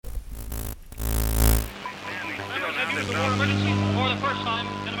use the war emergency for the first time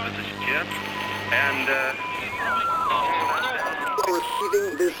in about... This is Jim, and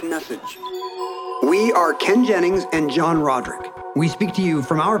Receiving this message. We are Ken Jennings and John Roderick. We speak to you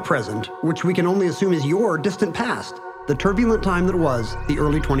from our present, which we can only assume is your distant past, the turbulent time that was the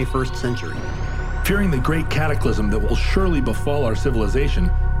early 21st century. Fearing the great cataclysm that will surely befall our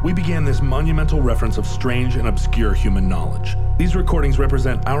civilization, we began this monumental reference of strange and obscure human knowledge. These recordings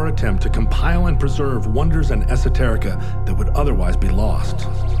represent our attempt to compile and preserve wonders and esoterica that would otherwise be lost.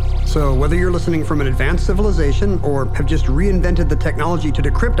 So whether you're listening from an advanced civilization or have just reinvented the technology to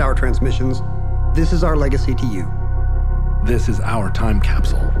decrypt our transmissions, this is our legacy to you. This is our time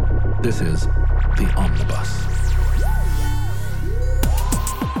capsule. This is the Omnibus.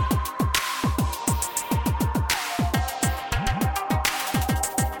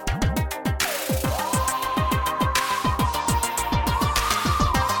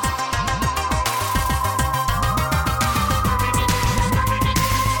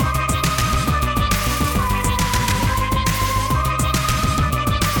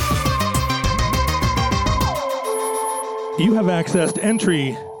 You have accessed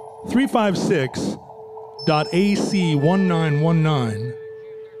entry 356.AC1919,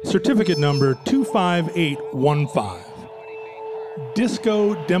 certificate number 25815,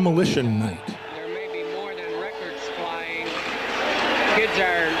 Disco Demolition Night. There may be more than records flying. Kids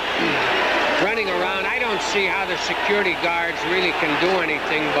are running around. I don't see how the security guards really can do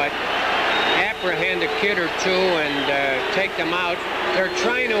anything but apprehend a kid or two and take them out. They're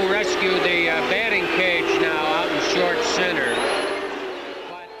trying to rescue the batting cage now out in short center.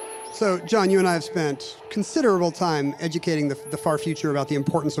 So, John, you and I have spent considerable time educating the far future about the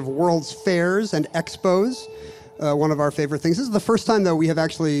importance of World's Fairs and Expos, one of our favorite things. This is the first time, though, we have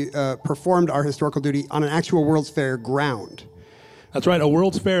actually performed our historical duty on an actual World's Fair ground. That's right. A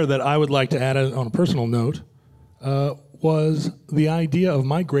World's Fair that I would like to add on a personal note was the idea of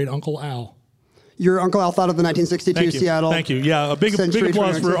my great-uncle Al. Your Uncle Al thought of the 1962 Seattle. Thank you. Yeah, a big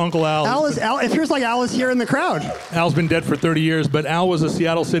applause for Uncle Al. It feels like Al is here in the crowd. Al's been dead for 30 years, but Al was a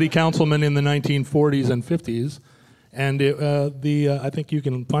Seattle city councilman in the 1940s and 50s. And I think you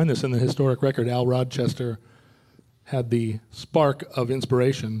can find this in the historic record. Al Rochester had the spark of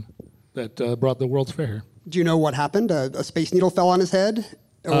inspiration that brought the World's Fair. Do you know what happened? A Space Needle fell on his head?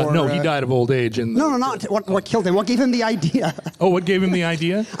 No, he died of old age. No, not what killed him. What gave him the idea? Oh, what gave him the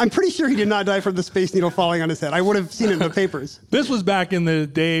idea? I'm pretty sure he did not die from the Space Needle falling on his head. I would have seen it in the papers. This was back in the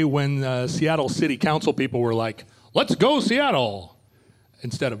day when Seattle City Council people were like, let's go Seattle,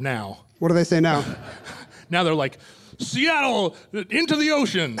 instead of now. What do they say now? Now they're like, Seattle, into the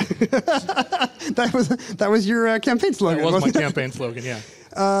ocean. That was your campaign slogan. That was my campaign slogan, yeah.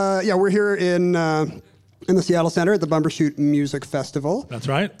 We're here in the Seattle Center at the Bumbershoot Music Festival. That's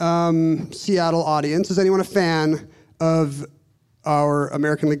right. Seattle audience. Is anyone a fan of our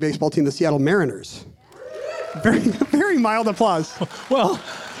American League Baseball team, the Seattle Mariners? Very, very mild applause. Well,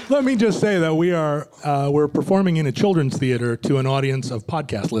 let me just say that we're performing in a children's theater to an audience of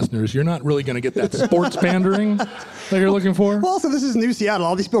podcast listeners. You're not really going to get that sports pandering that you're looking for. Well, also, this is New Seattle.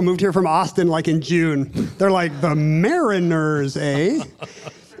 All these people moved here from Austin like in June. They're like, the Mariners, eh?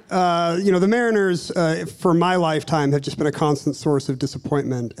 The Mariners, for my lifetime, have just been a constant source of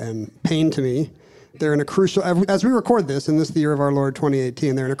disappointment and pain to me. They're in a crucial, as we record this, and this is the year of our Lord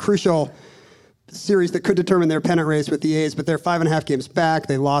 2018, they're in a crucial series that could determine their pennant race with the A's, but they're 5.5 games back.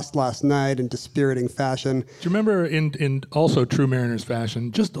 They lost last night in dispiriting fashion. Do you remember in also true Mariners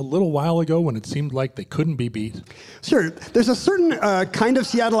fashion, just a little while ago when it seemed like they couldn't be beat? Sure. There's a certain kind of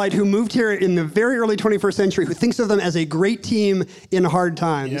Seattleite who moved here in the very early 21st century who thinks of them as a great team in hard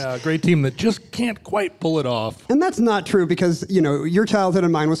times. Yeah, a great team that just can't quite pull it off. And that's not true because, your childhood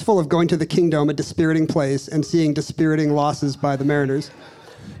and mine was full of going to the Kingdome, a dispiriting place, and seeing dispiriting losses by the Mariners.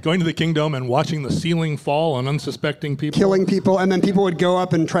 Going to the Kingdome and watching the ceiling fall on unsuspecting people. Killing people, and then people would go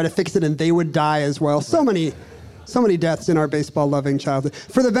up and try to fix it, and they would die as well. So many deaths in our baseball-loving childhood.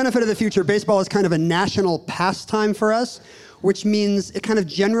 For the benefit of the future, baseball is kind of a national pastime for us, which means it kind of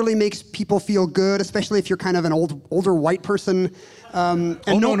generally makes people feel good, especially if you're kind of an older white person. Baseball.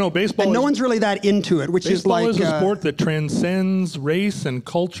 And no one's really that into it, which is like... Baseball is a sport that transcends race and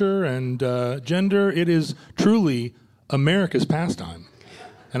culture and gender. It is truly America's pastime.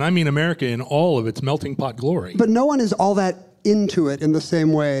 And I mean America in all of its melting pot glory. But no one is all that into it in the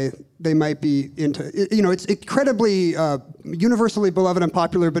same way they might be into it. It's incredibly universally beloved and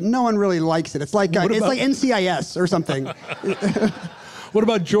popular, but no one really likes it. It's like NCIS or something. What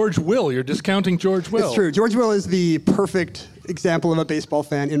about George Will? You're discounting George Will. It's true. George Will is the perfect example of a baseball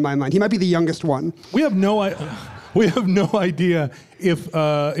fan in my mind. He might be the youngest one. We have no We have no idea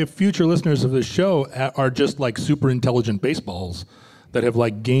if future listeners of this show are just like super intelligent baseballs that have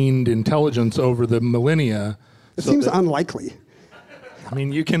like gained intelligence over the millennia. It seems unlikely. I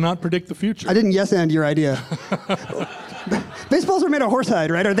mean, you cannot predict the future. I didn't yes-and your idea. Baseballs are made of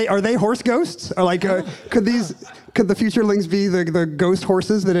horsehide, right? Are they horse ghosts? Or like, could the futurelings be the ghost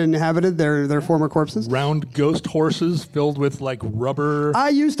horses that inhabited their former corpses? Round ghost horses filled with like rubber. I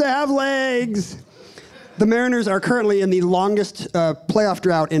used to have legs. The Mariners are currently in the longest playoff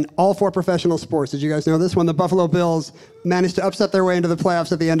drought in all 4 professional sports. Did you guys know this? When the Buffalo Bills managed to upset their way into the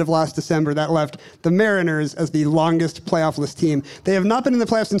playoffs at the end of last December, that left the Mariners as the longest playoffless team. They have not been in the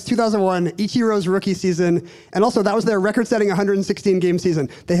playoffs since 2001, Ichiro's rookie season, and also that was their record-setting 116-game season.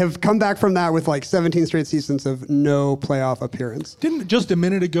 They have come back from that with like 17 straight seasons of no playoff appearance. Didn't just a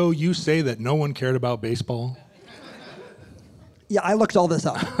minute ago you say that no one cared about baseball? Yeah, I looked all this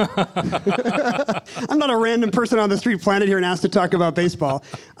up. I'm not a random person on the street planted here and asked to talk about baseball.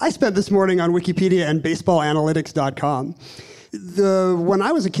 I spent this morning on Wikipedia and baseballanalytics.com. When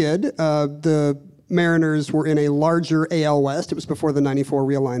I was a kid, the Mariners were in a larger AL West. It was before the 94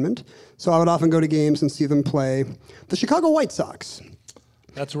 realignment. So I would often go to games and see them play the Chicago White Sox.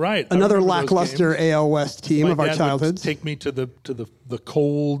 That's right. Another lackluster AL West team of our childhoods. Take me to the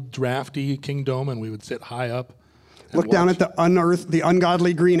cold, drafty Kingdome, and we would sit high up. Look down at the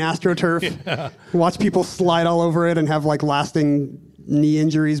ungodly green AstroTurf. Watch people slide all over it and have like lasting knee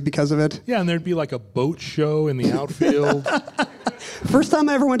injuries because of it. Yeah, and there'd be like a boat show in the outfield. First time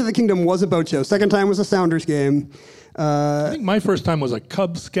I ever went to the Kingdome was a boat show. Second time was a Sounders game. I think my first time was a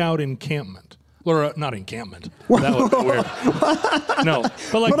Cub Scout encampment. Or not encampment. That would be weird. No,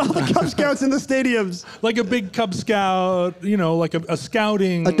 but like put all the Cub Scouts in the stadiums. Like a big Cub Scout, like a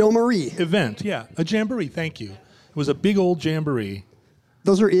scouting a domaree event. Yeah, a jamboree. Thank you. It was a big old jamboree.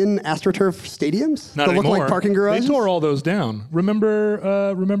 Those are in AstroTurf stadiums? Not that anymore. Look like parking garages? They tore all those down.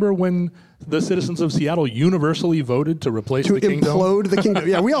 Remember when the citizens of Seattle universally voted to replace the Kingdome? To implode the Kingdome.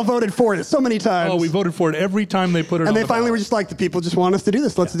 Yeah, we all voted for it so many times. Oh, we voted for it every time they put it on And they the finally ballot. were just like, the people just want us to do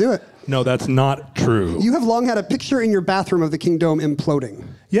this. Let's do it. No, that's not true. You have long had a picture in your bathroom of the Kingdome imploding.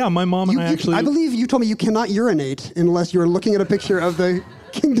 Yeah, my mom and I actually... I believe you told me you cannot urinate unless you're looking at a picture of the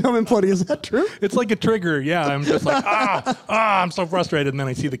Kingdome imploding. Is that true? It's like a trigger. Yeah, I'm just like, I'm so frustrated. And then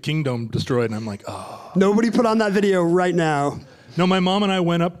I see the Kingdome destroyed, and I'm like, Nobody put on that video right now. No, my mom and I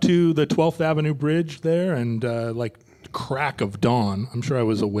went up to the 12th Avenue Bridge there, and like crack of dawn, I'm sure I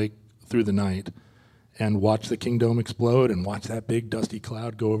was awake through the night, and watched the Kingdome explode and watched that big dusty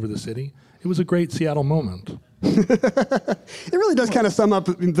cloud go over the city. It was a great Seattle moment. It really does kind of sum up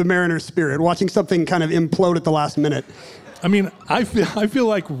the Mariners' spirit, watching something kind of implode at the last minute. I mean, I feel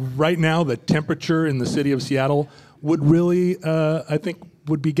like right now the temperature in the city of Seattle would really, I think,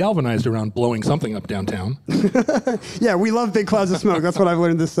 would be galvanized around blowing something up downtown. Yeah, we love big clouds of smoke. That's what I've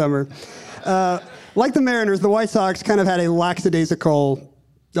learned this summer. Like the Mariners, the White Sox kind of had a lackluster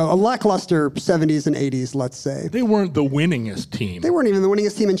 70s and 80s, let's say. They weren't the winningest team. They weren't even the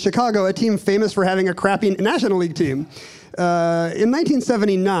winningest team in Chicago, a team famous for having a crappy National League team. In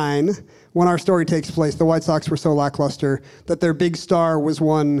 1979, when our story takes place, the White Sox were so lackluster that their big star was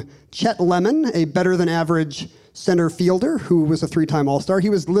one Chet Lemon, a better-than-average center fielder who was a 3-time All-Star. He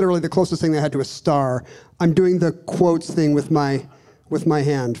was literally the closest thing they had to a star. I'm doing the quotes thing with my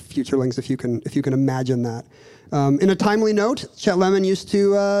hand, futurelings, if you can imagine that. In a timely note, Chet Lemon used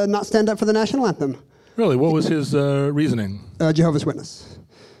to not stand up for the national anthem. Really? What was his reasoning? Jehovah's Witness.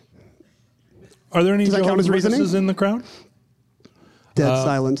 Are there any Does that count as Jehovah's reasoning? Witnesses in the crowd? Dead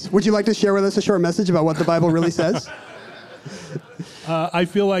silence. Would you like to share with us a short message about what the Bible really says? I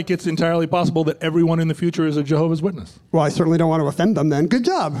feel like it's entirely possible that everyone in the future is a Jehovah's Witness. Well, I certainly don't want to offend them then. Good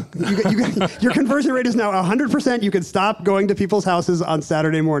job. Your conversion rate is now 100%. You can stop going to people's houses on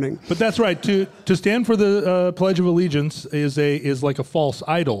Saturday morning. But that's right. To stand for the Pledge of Allegiance is like a false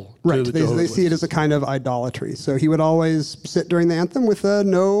idol. Right. To the They Jehovah's see it as a kind of idolatry. So he would always sit during the anthem with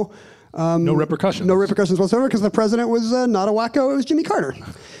no repercussions. No repercussions whatsoever because the president was not a wacko. It was Jimmy Carter.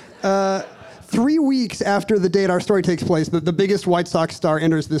 3 weeks after the date our story takes place, the biggest White Sox star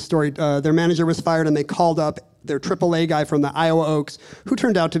enters this story. Their manager was fired, and they called up their AAA guy from the Iowa Oaks, who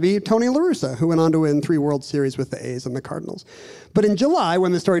turned out to be Tony La Russa, who went on to win 3 World Series with the A's and the Cardinals. But in July,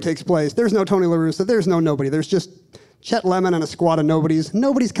 when the story takes place, there's no Tony La Russa, there's no nobody. There's just Chet Lemon and a squad of nobodies.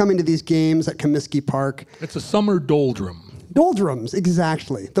 Nobody's coming to these games at Comiskey Park. It's a summer doldrum. Doldrums,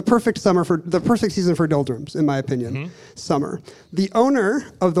 exactly. The perfect season for doldrums, in my opinion. Summer. The owner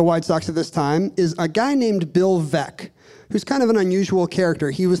of the White Sox at this time is a guy named Bill Veeck, who's kind of an unusual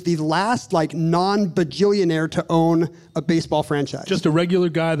character. He was the last non-bajillionaire to own a baseball franchise. Just a regular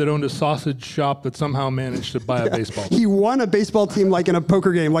guy that owned a sausage shop that somehow managed to buy a baseball team. He won a baseball team in a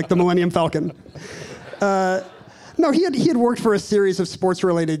poker game, like the Millennium Falcon. No, he had worked for a series of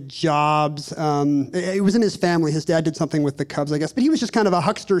sports-related jobs. It was in his family. His dad did something with the Cubs, I guess. But he was just kind of a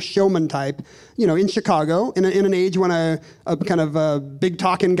huckster showman type, in Chicago, in an age when a kind of a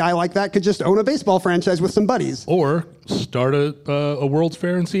big-talking guy like that could just own a baseball franchise with some buddies. Or start a World's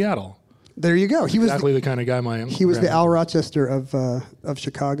Fair in Seattle. There you go. He was exactly the kind of guy He was the Al Rochester of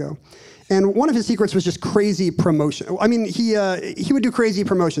Chicago. And one of his secrets was just crazy promotion. I mean, he would do crazy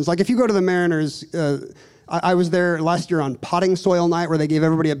promotions. Like if you go to the Mariners... I was there last year on potting soil night where they gave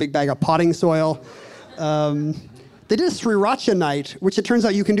everybody a big bag of potting soil. They did a Sriracha night, which it turns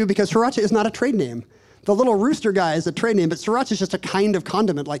out you can do because Sriracha is not a trade name. The little rooster guy is a trade name, but Sriracha is just a kind of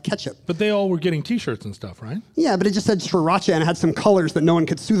condiment like ketchup. But they all were getting T-shirts and stuff, right? Yeah, but it just said Sriracha and it had some colors that no one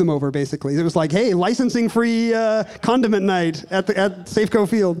could sue them over, basically. It was like, hey, licensing-free condiment night at Safeco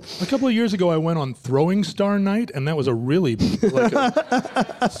Field. A couple of years ago, I went on Throwing Star Night, and that was a really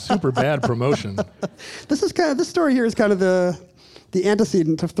a super bad promotion. This story here is kind of the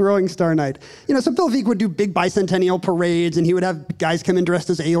antecedent of Throwing Star Night. So Bill Veeck would do big bicentennial parades, and he would have guys come in dressed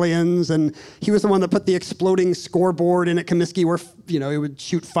as aliens, and he was the one that put the exploding scoreboard in at Comiskey where, it would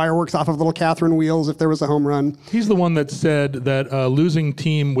shoot fireworks off of little Catherine wheels if there was a home run. He's the one that said that a losing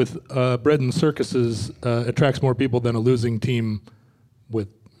team with bread and circuses attracts more people than a losing team with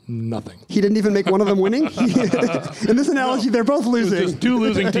nothing. He didn't even make one of them winning? In this analogy, they're both losing. It was just two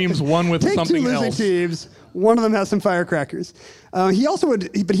losing teams, one with something else. Take two losing teams. One of them has some firecrackers. He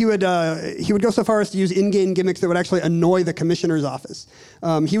would go so far as to use in-game gimmicks that would actually annoy the commissioner's office.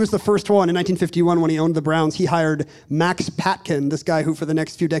 He was the first one in 1951 when he owned the Browns. He hired Max Patkin, this guy who for the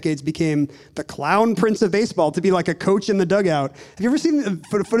next few decades became the clown prince of baseball, to be like a coach in the dugout. Have you ever seen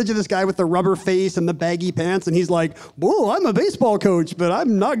the footage of this guy with the rubber face and the baggy pants? And he's like, "Whoa, I'm a baseball coach, but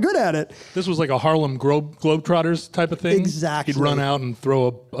I'm not good at it." This was like a Harlem Globetrotters type of thing? Exactly. He'd run out and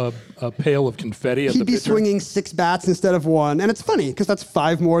throw a pail of confetti at the pitcher. He'd be swinging 6 bats instead of 1. And it's funny, because that's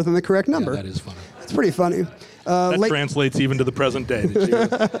 5 more than the correct number. Yeah, that is funny. It's pretty funny. That translates even to the present day.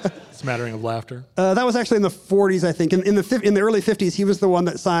 Smattering of laughter. That was actually in the 40s, I think. In the early 50s, he was the one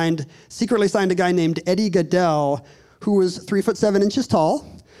that secretly signed a guy named Eddie Gaedel, who was 3'7" tall,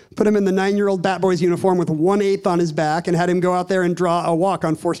 put him in the 9-year-old Bat Boys uniform with 1/8 on his back, and had him go out there and draw a walk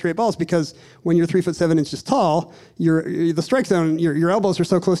on 4 straight balls, because when you're 3'7" tall, the strike zone, your elbows are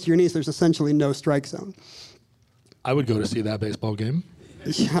so close to your knees, there's essentially no strike zone. I would go to see that baseball game.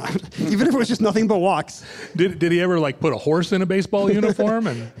 Yeah, even if it was just nothing but walks. Did he ever put a horse in a baseball uniform?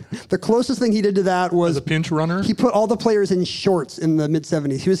 And the closest thing he did to that was as a pinch runner. He put all the players in shorts in the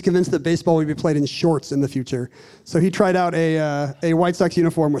mid-'70s. He was convinced that baseball would be played in shorts in the future, so he tried out a White Sox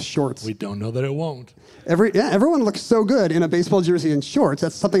uniform with shorts. We don't know that it won't. Everyone looks so good in a baseball jersey and shorts.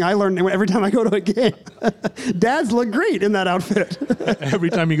 That's something I learn every time I go to a game. Dads look great in that outfit.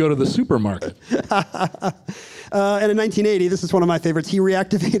 Every time you go to the supermarket. And in 1980, this is one of my favorites, he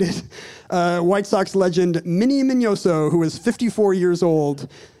reactivated White Sox legend Minnie Minoso, who was 54 years old,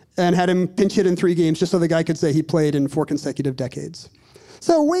 and had him pinch hit in 3 games just so the guy could say he played in 4 consecutive decades.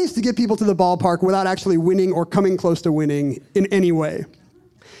 So ways to get people to the ballpark without actually winning or coming close to winning in any way.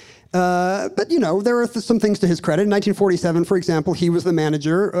 But, there are some things to his credit. In 1947, for example, he was the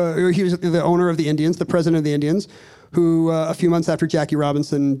manager, he was the owner of the Indians, the president of the Indians, who a few months after Jackie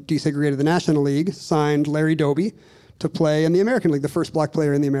Robinson desegregated the National League, signed Larry Doby to play in the American League, the first black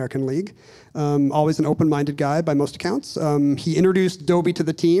player in the American League. Always an open-minded guy by most accounts. He introduced Doby to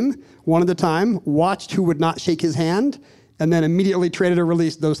the team one at a time, watched who would not shake his hand, and then immediately traded or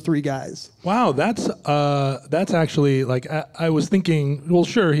released those 3 guys. Wow, that's actually I was thinking. Well,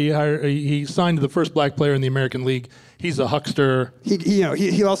 sure, he signed the first black player in the American League. He's a huckster.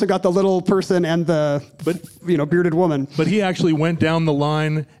 He also got the little person and the bearded woman. But he actually went down the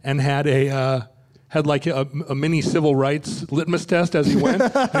line and had a mini civil rights litmus test as he went.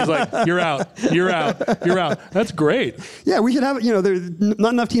 And he's like, "You're out, you're out, you're out." That's great. Yeah, we should have.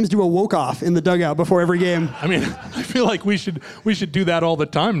 Not enough teams do a woke off in the dugout before every game. I mean, I feel like we should do that all the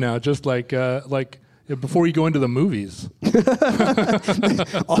time now. Just like before you go into the movies.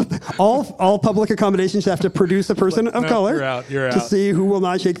 all public accommodations have to produce a person of color you're out. To see who will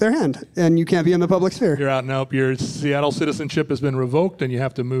not shake their hand, and you can't be in the public sphere. You're out. Nope. Your Seattle citizenship has been revoked, and you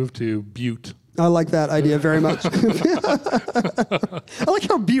have to move to Butte. I like that idea very much. I like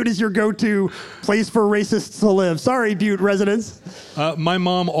how Butte is your go-to place for racists to live. Sorry, Butte residents. My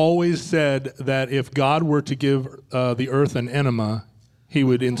mom always said that if God were to give the earth an enema, he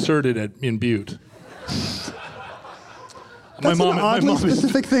would insert it in Butte. That's an oddly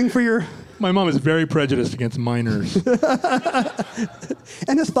specific thing for your... My mom is very prejudiced against minors. And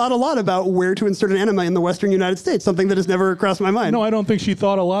has thought a lot about where to insert an enema in the western United States, something that has never crossed my mind. No, I don't think she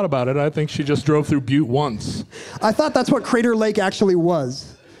thought a lot about it. I think she just drove through Butte once. I thought that's what Crater Lake actually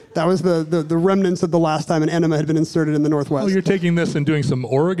was. That was the remnants of the last time an enema had been inserted in the Northwest. Oh, you're taking this and doing some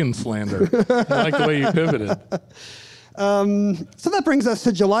Oregon slander. I like the way you pivoted. So that brings us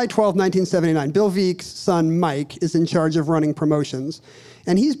to July 12, 1979. Bill Veek's son, Mike, is in charge of running promotions.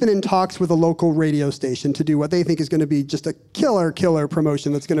 And he's been in talks with a local radio station to do what they think is going to be just a killer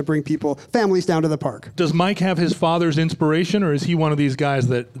promotion that's going to bring families down to the park. Does Mike have his father's inspiration, or is he one of these guys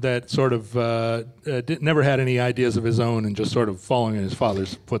that sort of never had any ideas of his own and just sort of following in his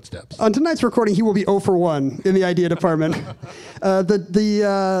father's footsteps? On tonight's recording, he will be 0 for 1 in the idea department.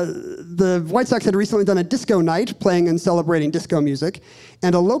 The White Sox had recently done a disco night, playing and celebrating disco music,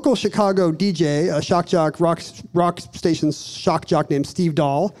 and a local Chicago DJ, a shock jock, rock station's shock jock named Steve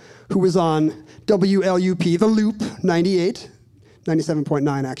Dahl, who was on WLUP, The Loop,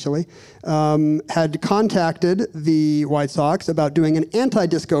 97.9 actually, had contacted the White Sox about doing an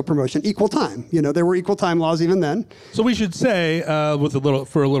anti-disco promotion, equal time. You know, there were equal time laws even then. So we should say,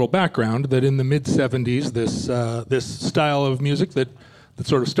 for a little background, that in the mid-'70s, this style of music that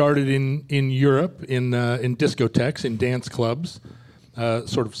sort of started in Europe, in discotheques, in dance clubs,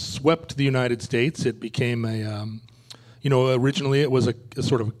 sort of swept the United States. It became originally it was a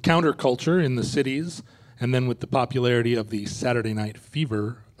sort of counterculture in the cities, and then with the popularity of the Saturday Night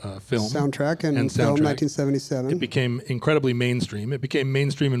Fever film soundtrack and film 1977, it became incredibly mainstream. It became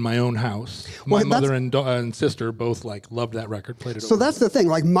mainstream in my own house. My mother and sister both loved that record, played it. So that's the thing.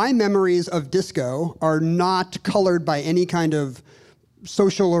 Like, my memories of disco are not colored by any kind of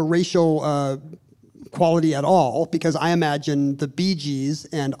social or racial quality at all, because I imagine the Bee Gees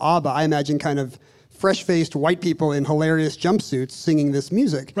and ABBA, I imagine kind of fresh-faced white people in hilarious jumpsuits singing this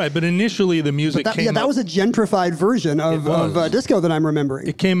music. Right, but initially the music came that was a gentrified version of disco that I'm remembering.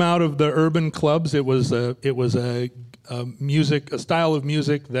 It came out of the urban clubs. It was a style of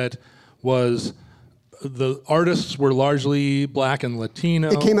music that was, the artists were largely black and Latino.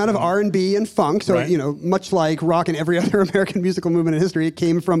 It came out of R&B and funk, so right. Much like rock and every other American musical movement in history, it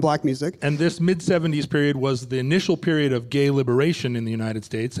came from black music. And this mid-'70s period was the initial period of gay liberation in the United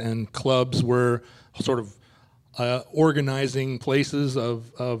States, and clubs were sort of organizing places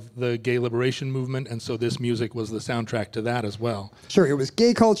of the gay liberation movement, and so this music was the soundtrack to that as well. Sure, it was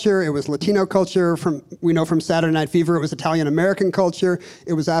gay culture, it was Latino culture, we know from Saturday Night Fever, it was Italian-American culture,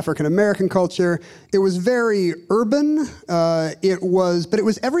 it was African-American culture, it was very urban, but it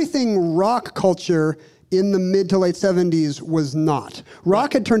was everything rock culture in the mid to late 70s was not.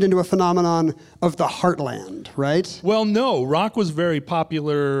 Rock had turned into a phenomenon of the heartland, right? Well, no, rock was very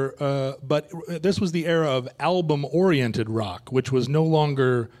popular, but this was the era of album-oriented rock, which was no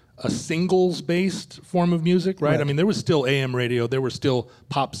longer a singles-based form of music, right? I mean, there was still AM radio, there were still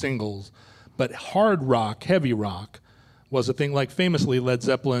pop singles, but hard rock, heavy rock, was a thing. Like, famously, Led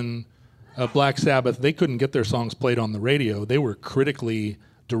Zeppelin, Black Sabbath, they couldn't get their songs played on the radio. They were critically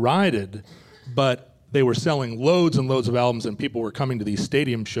derided, but they were selling loads and loads of albums, and people were coming to these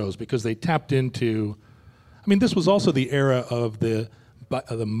stadium shows because they tapped into... I mean, this was also the era of the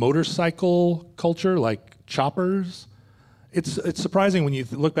motorcycle culture, like choppers. It's surprising when you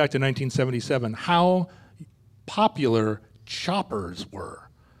look back to 1977 how popular choppers were.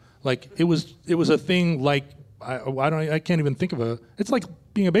 Like, it was a thing like... I can't even think of it's like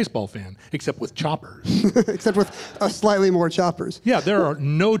being a baseball fan, except with choppers. Except with slightly more choppers. Yeah, there are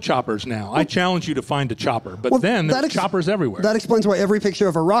no choppers now. I challenge you to find a chopper, but then there's choppers everywhere. That explains why every picture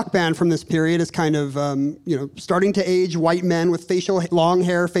of a rock band from this period is kind of, starting to age white men with long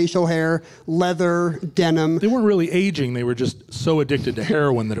hair, facial hair, leather, denim. They weren't really aging. They were just so addicted to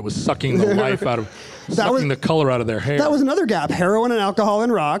heroin that it was sucking the life out of... sucking the color out of their hair. That was another gap. Heroin and alcohol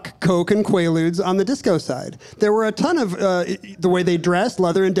and rock, coke and Quaaludes on the disco side. There were a ton of the way they dressed,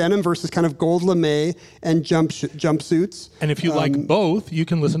 leather and denim versus kind of gold lame and jumpsuits. And if you like both, you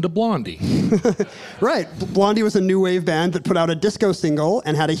can listen to Blondie. Right. Blondie was a new wave band that put out a disco single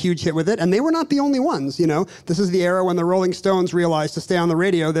and had a huge hit with it, and they were not the only ones, This is the era when the Rolling Stones realized to stay on the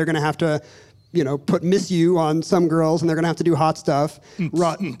radio, they're going to have to put Miss You on some girls, and they're going to have to do hot stuff.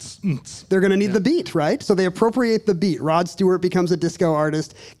 They're going to need the beat, right? So they appropriate the beat. Rod Stewart becomes a disco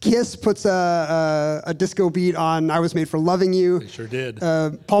artist. Kiss puts a disco beat on I Was Made for Loving You. They sure did.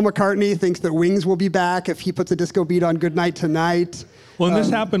 Paul McCartney thinks that Wings will be back if he puts a disco beat on Good Night Tonight. Well, and this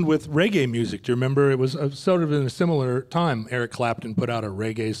happened with reggae music. Do you remember? It was sort of in a similar time. Eric Clapton put out a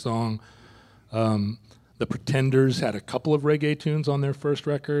reggae song. The Pretenders had a couple of reggae tunes on their first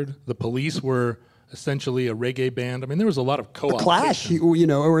record. The Police were essentially a reggae band. I mean, there was a lot of co-optation. The Clash,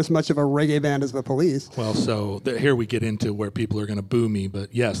 were as much of a reggae band as the Police. Well, so here we get into where people are going to boo me,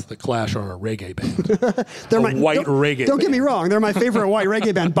 but yes, the Clash are a reggae band. They're reggae Don't get band. me wrong. They're my favorite white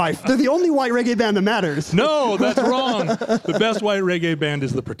reggae band. They're the only white reggae band that matters. No, that's wrong. The best white reggae band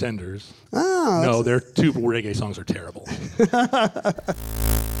is the Pretenders. Oh, no, their two reggae songs are terrible.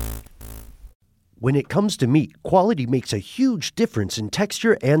 When it comes to meat, quality makes a huge difference in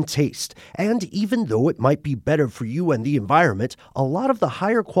texture and taste. And even though it might be better for you and the environment, a lot of the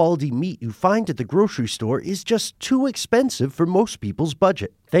higher quality meat you find at the grocery store is just too expensive for most people's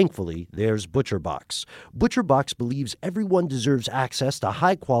budget. Thankfully, there's ButcherBox. ButcherBox believes everyone deserves access to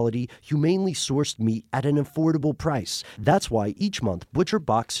high-quality, humanely sourced meat at an affordable price. That's why each month,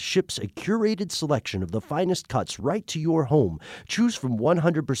 ButcherBox ships a curated selection of the finest cuts right to your home. Choose from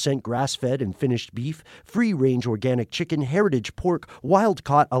 100% grass-fed and finished beef, free-range organic chicken, heritage pork,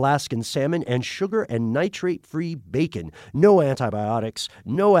 wild-caught Alaskan salmon, and sugar and nitrate-free bacon. No antibiotics,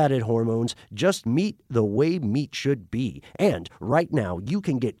 no added hormones, just meat the way meat should be. And right now, you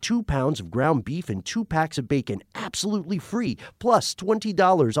can get 2 pounds of ground beef and 2 packs of bacon absolutely free, plus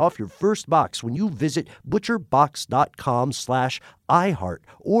 $20 off your first box when you visit butcherbox.com/iHeart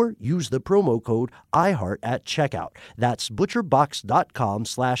or use the promo code iHeart at checkout. That's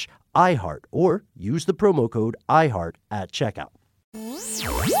butcherbox.com/iHeart or use the promo code iHeart at checkout.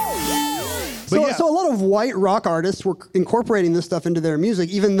 So a lot of white rock artists were incorporating this stuff into their music,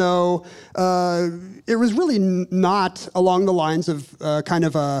 even though it was really not along the lines of kind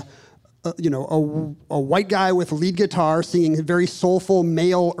of a white guy with lead guitar singing very soulful,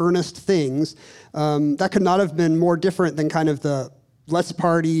 male, earnest things. That could not have been more different than kind of the let's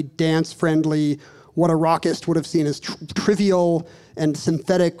party, dance-friendly, what a rockist would have seen as trivial and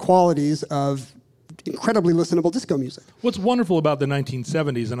synthetic qualities of incredibly listenable disco music. What's wonderful about the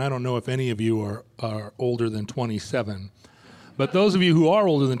 1970s, and I don't know if any of you are older than 27, but those of you who are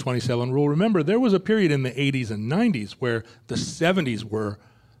older than 27 will remember there was a period in the 80s and 90s where the 70s were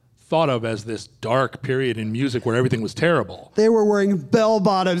thought of as this dark period in music where everything was terrible. They were wearing bell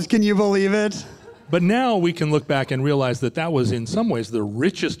bottoms, can you believe it? But now we can look back and realize that that was in some ways the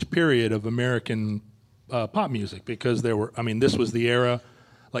richest period of American pop music, because this was the era.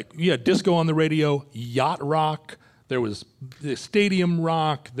 Like, you had disco on the radio, yacht rock, there was the stadium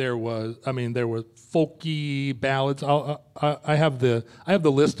rock, there were folky ballads. I have the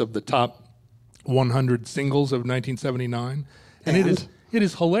list of the top 100 singles of 1979, and it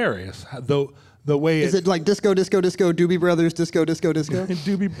is hilarious. The way is it like disco, Doobie Brothers, disco,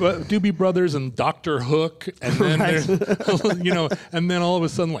 Doobie Brothers and Dr. Hook, and then there's, and then all of a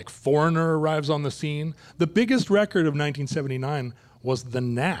sudden like Foreigner arrives on the scene. The biggest record of 1979 was The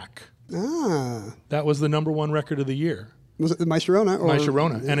Knack. That was the number one record of the year. Was it My Sharona? My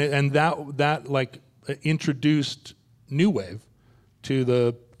Sharona, yeah. and that introduced new wave to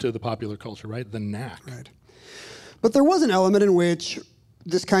the popular culture, right? The Knack. Right. But there was an element in which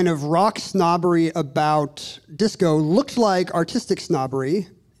this kind of rock snobbery about disco looked like artistic snobbery,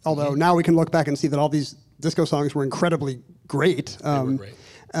 although now we can look back and see that all these disco songs were incredibly great. They were great.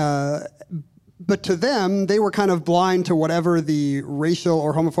 But to them, they were kind of blind to whatever the racial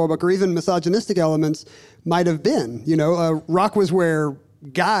or homophobic or even misogynistic elements might have been. Rock was where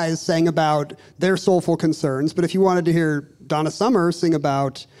guys sang about their soulful concerns, but if you wanted to hear Donna Summer sing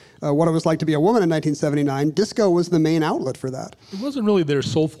about what it was like to be a woman in 1979, disco was the main outlet for that. It wasn't really their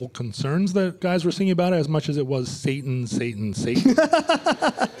soulful concerns that guys were singing about it as much as it was Satan, Satan, Satan.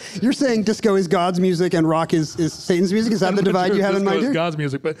 You're saying disco is God's music and rock is Satan's music? Is that the divide you have in mind here? Disco is God's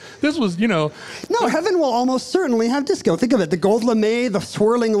music, but this was, No, heaven will almost certainly have disco. Think of it, the gold lame, the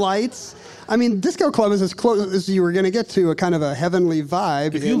swirling lights. I mean, Disco Club is as close as you were going to get to a kind of a heavenly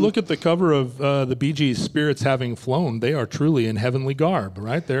vibe. If you look at the cover of the Bee Gees' Spirits Having Flown, they are truly in heavenly garb,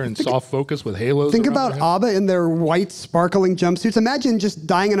 right? They're in soft focus with halos. Think about ABBA in their white, sparkling jumpsuits. Imagine just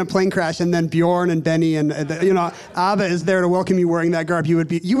dying in a plane crash and then Bjorn and Benny and ABBA is there to welcome you wearing that garb.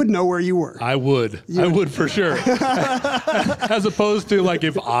 You would know where you were. I would for sure. As opposed to like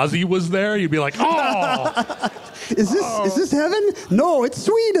if Ozzy was there, you'd be like, oh! Is this heaven? No, it's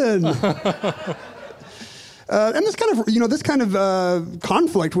Sweden. And this kind of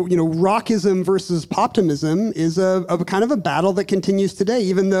conflict, rockism versus poptimism is a kind of a battle that continues today,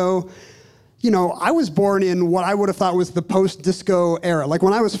 even though, I was born in what I would have thought was the post-disco era. Like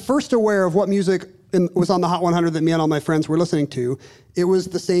when I was first aware of what music was on the Hot 100 that me and all my friends were listening to, it was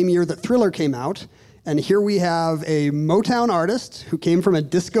the same year that Thriller came out. And here we have a Motown artist who came from a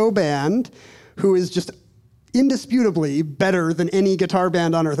disco band who is just indisputably better than any guitar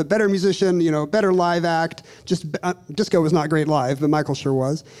band on earth, a better musician, better live act. Disco was not great live, but Michael sure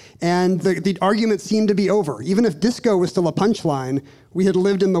was. And the argument seemed to be over. Even if disco was still a punchline, we had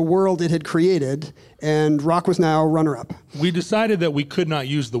lived in the world it had created, and rock was now runner-up. We decided that we could not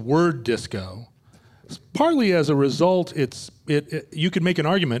use the word disco. Partly as a result, you could make an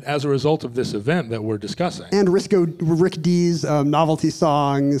argument as a result of this event that we're discussing. And Rick D's novelty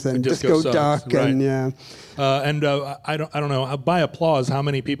songs and Disco Duck, right. And yeah. I don't know. By applause, how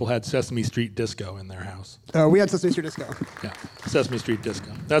many people had Sesame Street Disco in their house? We had Sesame Street Disco. Yeah, Sesame Street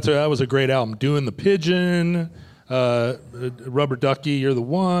Disco. That was a great album. Doing the Pigeon. Rubber Ducky, You're the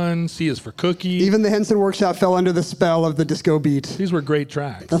One, C is for Cookie. Even the Henson Workshop fell under the spell of the disco beat. These were great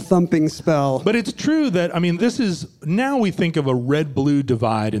tracks. The thumping spell. But it's true that, now we think of a red-blue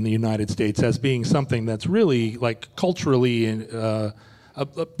divide in the United States as being something that's really, culturally it's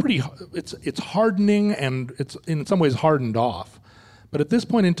hardening, and it's in some ways hardened off. But at this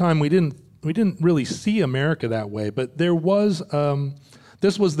point in time, we didn't really see America that way. But there was,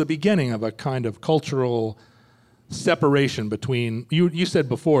 this was the beginning of a kind of cultural separation between, you said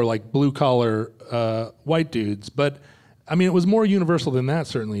before, blue collar white dudes, but it was more universal than that,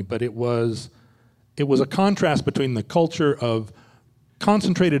 certainly, but it was a contrast between the culture of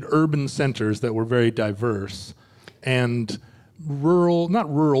concentrated urban centers that were very diverse and not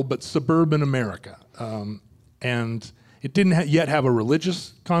rural, but suburban America. And it didn't yet have a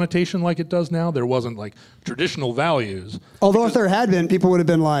religious connotation like it does now. There wasn't traditional values. Although if there had been, people would have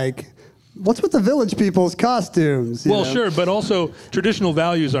been like, what's with the village people's costumes? Well, sure, but also traditional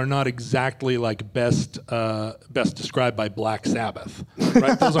values are not exactly best described by Black Sabbath,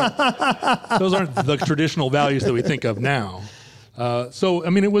 right? Those aren't the traditional values that we think of now.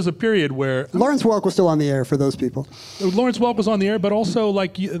 It was a period where Lawrence Welk was still on the air for those people. Lawrence Welk was on the air, but also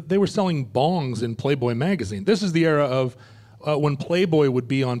they were selling bongs in Playboy magazine. This is the era of when Playboy would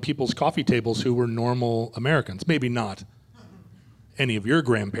be on people's coffee tables who were normal Americans, maybe not any of your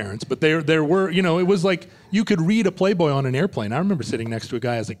grandparents, but there were, it was you could read a Playboy on an airplane. I remember sitting next to a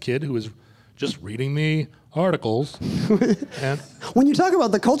guy as a kid who was just reading the articles. And when you talk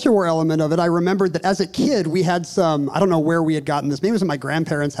about the culture war element of it, I remembered that as a kid, we had I don't know where we had gotten this, maybe it was in my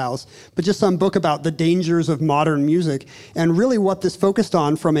grandparents' house, but just some book about the dangers of modern music. And really what this focused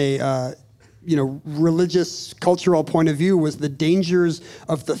on from a religious, cultural point of view was the dangers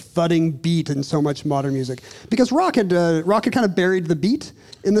of the thudding beat in so much modern music. Because rock had kind of buried the beat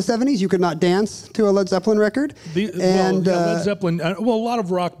in the 70s. You could not dance to a Led Zeppelin record. Led Zeppelin, a lot of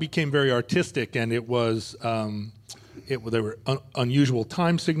rock became very artistic, and it was, there were unusual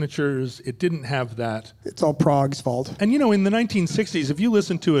time signatures. It didn't have that. It's all Prague's fault. And, in the 1960s, if you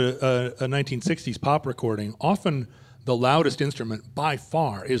listen to a 1960s pop recording, often the loudest instrument by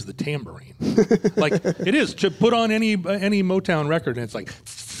far is the tambourine. It is. To put on any Motown record, and it's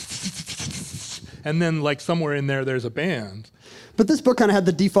and then somewhere in there's a band. But this book kind of had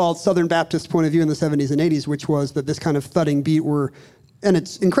the default Southern Baptist point of view in the 70s and 80s, which was that this kind of thudding beat and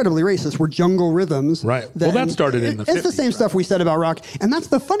it's incredibly racist, were jungle rhythms. Right. That started in the 50s. It's the same stuff we said about rock. And that's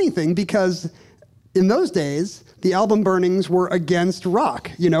the funny thing, because in those days, the album burnings were against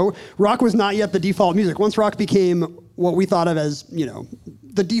rock. Rock was not yet the default music. Once rock became what we thought of as,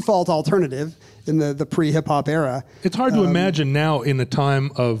 the default alternative in the pre-hip-hop era. It's hard to imagine now in a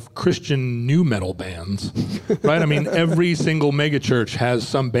time of Christian nu metal bands, right? Every single megachurch has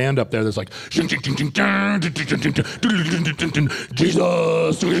some band up there that's Jesus,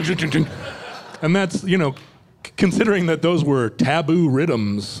 and that's, considering that those were taboo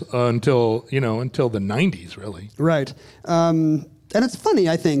rhythms until the 90s, really. Right. And it's funny,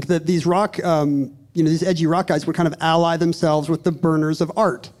 I think, that these rock, these edgy rock guys would kind of ally themselves with the burners of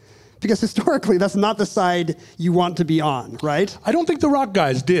art. Because historically, that's not the side you want to be on, right? I don't think the rock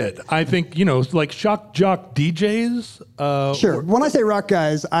guys did. I think, shock jock DJs. Sure. When I say rock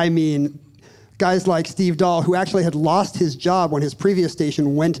guys, I mean guys like Steve Dahl, who actually had lost his job when his previous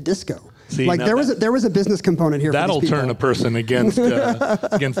station went disco. See, there was a business component here. That'll for these people. turn a person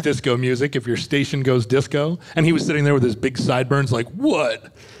against disco music if your station goes disco. And he was sitting there with his big sideburns,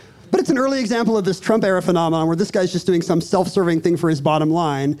 what? But it's an early example of this Trump-era phenomenon where this guy's just doing some self-serving thing for his bottom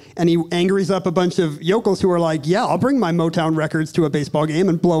line, and he angries up a bunch of yokels who are like, yeah, I'll bring my Motown records to a baseball game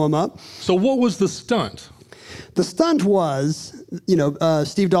and blow them up. So what was the stunt? The stunt was,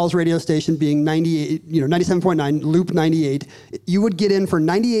 Steve Dahl's radio station being 98, 97.9, Loop 98. You would get in for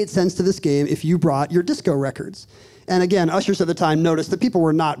 98 cents to this game if you brought your disco records. And again, ushers at the time noticed that people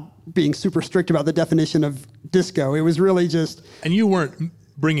were not being super strict about the definition of disco. It was really just... And you weren't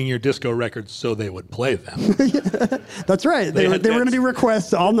bringing your disco records so they would play them. That's right. They were going to do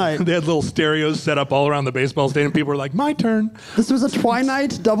requests all night. They had little stereos set up all around the baseball stadium. People were like, my turn. This was a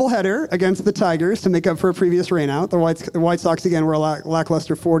twilight doubleheader against the Tigers to make up for a previous rainout. The White Sox, again, were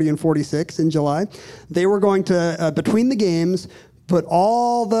lackluster 40 and 46 in July. They were going to, between the games, put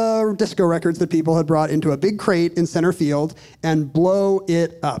all the disco records that people had brought into a big crate in center field and blow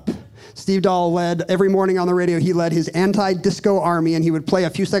it up. Steve Dahl led, every morning on the radio, he led his anti-disco army, and he would play a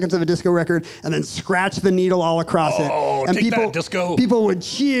few seconds of a disco record and then scratch the needle all across it. And take that, disco. People would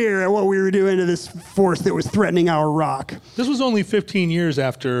cheer at what we were doing to this force that was threatening our rock. This was only 15 years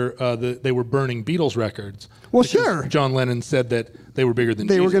after they were burning Beatles records. Well, sure. John Lennon said that they were bigger than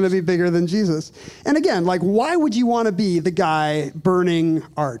Jesus. They were going to be bigger than Jesus. And again, why would you want to be the guy burning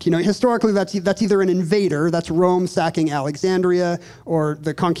art? Historically, that's either an invader, that's Rome sacking Alexandria, or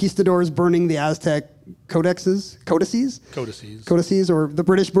the conquistadors burning the Aztec codices, or the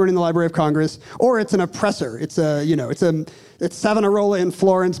British burning the Library of Congress, or it's an oppressor. It's Savonarola in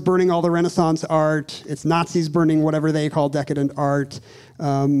Florence burning all the Renaissance art. It's Nazis burning whatever they call decadent art.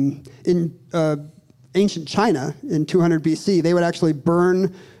 In ancient China in 200 BC, they would actually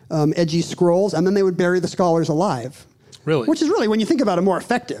burn edgy scrolls, and then they would bury the scholars alive. Really? Which is really, when you think about it, more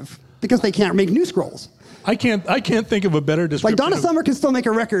effective, because they can't make new scrolls. I can't think of a better description. Donna Summer can still make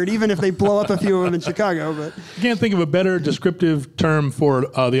a record, even if they blow up a few of them in Chicago. But I can't think of a better descriptive term for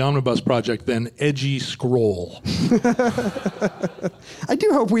the Omnibus Project than edgy scroll. I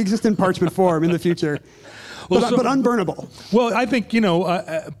do hope we exist in parchment form in the future. But unburnable. Well, I think,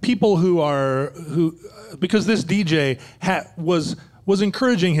 people who because this DJ was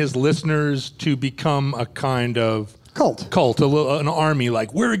encouraging his listeners to become a kind of cult, an army,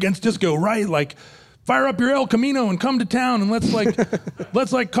 like, we're against disco, right? Like, fire up your El Camino and come to town and let's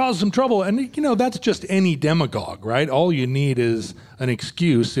cause some trouble. And that's just any demagogue, right? All you need is an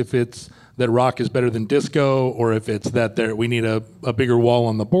excuse, if it's that rock is better than disco, or if it's that we need a bigger wall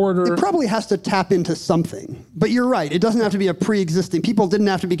on the border. It probably has to tap into something. But you're right. It doesn't have to be a pre-existing. People didn't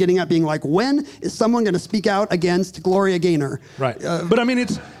have to be getting up being like, when is someone going to speak out against Gloria Gaynor? Right. But I mean,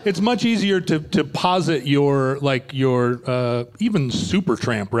 it's much easier to posit your even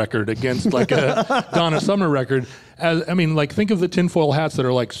Supertramp record against like a Donna Summer record. Think of the tinfoil hats that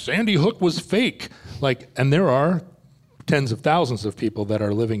are like, Sandy Hook was fake. And there are tens of thousands of people that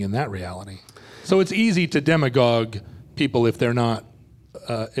are living in that reality. So it's easy to demagogue people if they're not,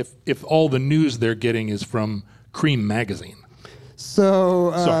 if all the news they're getting is from Cream magazine.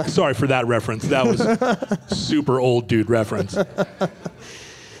 So sorry for that reference. That was super old dude reference.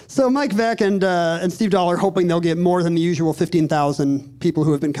 So Mike Veeck and Steve Dahl are hoping they'll get more than the usual 15,000 people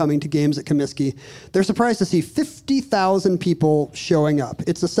who have been coming to games at Comiskey. They're surprised to see 50,000 people showing up.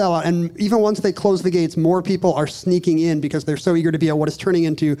 It's a sellout, and even once they close the gates, more people are sneaking in because they're so eager to be at what is turning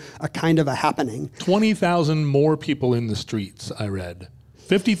into a kind of a happening. 20,000 more people in the streets, I read.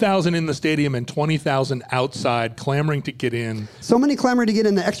 50,000 in the stadium and 20,000 outside clamoring to get in. So many clamoring to get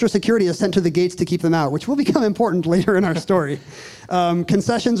in, the extra security is sent to the gates to keep them out, which will become important later in our story.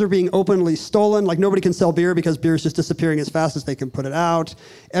 Concessions are being openly stolen. Nobody can sell beer because beer is just disappearing as fast as they can put it out.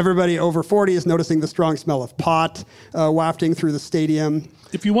 Everybody over 40 is noticing the strong smell of pot wafting through the stadium.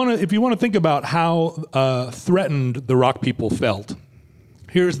 If you want to think about how threatened the rock people felt,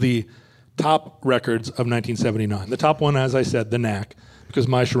 here's the top records of 1979. The top one, as I said, The Knack, because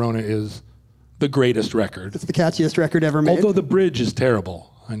My Sharona is the greatest record. It's the catchiest record ever made. Although the bridge is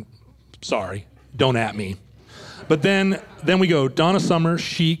terrible. I'm sorry. Don't at me. But then we go Donna Summer,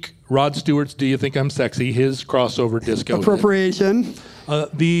 Chic, Rod Stewart's Do You Think I'm Sexy, his crossover disco appropriation.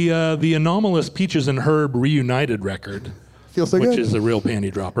 The anomalous Peaches and Herb reunited record. Feels so which good. Is a real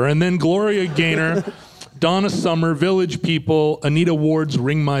panty dropper. And then Gloria Gaynor, Donna Summer, Village People, Anita Ward's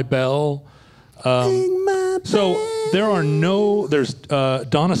Ring My Bell. Ring my bell. So there's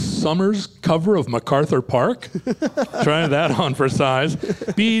Donna Summer's cover of MacArthur Park. Try that on for size.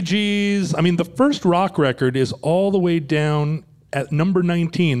 Bee Gees. The first rock record is all the way down at number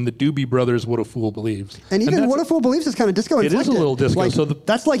 19, the Doobie Brothers, What a Fool Believes. And even What a Fool Believes is kind of disco inflected. It is a little disco.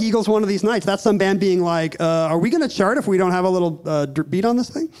 That's like Eagles One of These Nights. That's some band being like, are we going to chart if we don't have a little beat on this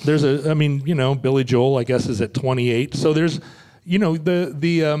thing? There's Billy Joel, I guess, is at 28. So there's,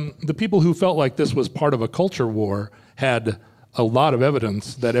 the people who felt like this was part of a culture war had a lot of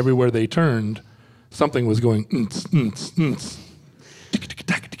evidence that everywhere they turned, something was going.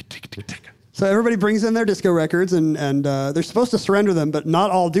 So everybody brings in their disco records, and they're supposed to surrender them, but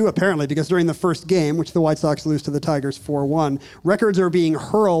not all do apparently, because during the first game, which the White Sox lose to the Tigers 4-1, records are being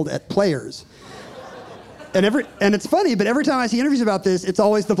hurled at players. And it's funny, but every time I see interviews about this, it's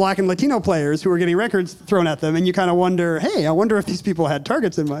always the Black and Latino players who are getting records thrown at them, and you kind of wonder, hey, I wonder if these people had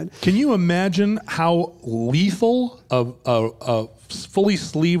targets in mind. Can you imagine how lethal a fully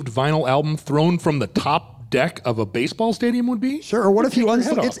sleeved vinyl album thrown from the top deck of a baseball stadium would be? Sure, or what if you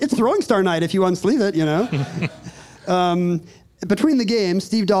it's throwing star night if you unsleeve it, you know? Between the games,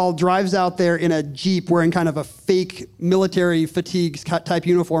 Steve Dahl drives out there in a Jeep wearing kind of a fake military fatigues type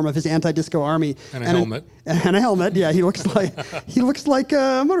uniform of his anti-disco army. And a helmet. And a helmet, yeah. He looks like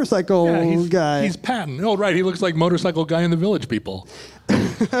a motorcycle guy. He's Patton. Oh, right. He looks like motorcycle guy in the Village People. Do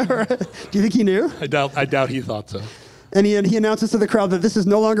you think he knew? I doubt he thought so. And he announces to the crowd that this is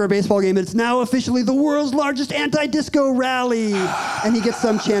no longer a baseball game. It's now officially the world's largest anti-disco rally. And he gets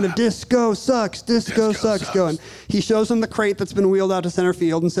some chant of disco sucks going. He shows them the crate that's been wheeled out to center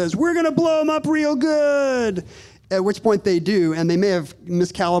field and says, we're going to blow them up real good. At which point they do, and they may have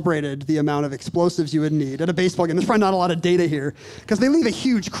miscalibrated the amount of explosives you would need at a baseball game. There's probably not a lot of data here, because they leave a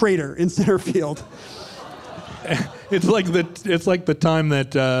huge crater in center field. It's like the time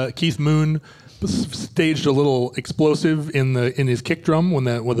that Keith Moon staged a little explosive in his kick drum when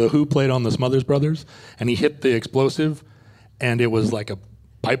the Who played on the Smothers Brothers, and he hit the explosive, and it was like a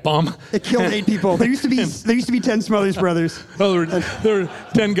pipe bomb. It killed 8 people. There used to be 10 Smothers Brothers. Well, there were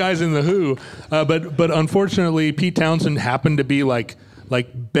 10 guys in the Who, but unfortunately Pete Townsend happened to be like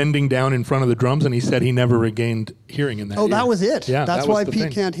bending down in front of the drums, and he said he never regained hearing in that. Oh, that was it. Yeah, that's why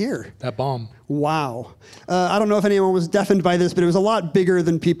Pete can't hear. That bomb. Wow. I don't know if anyone was deafened by this, but it was a lot bigger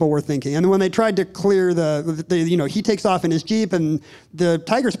than people were thinking. And when they tried to clear he takes off in his Jeep, and the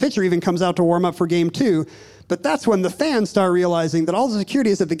Tigers pitcher even comes out to warm up for game 2. But that's when the fans start realizing that all the security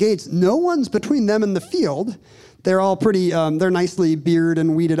is at the gates. No one's between them and the field. They're all pretty, they're nicely bearded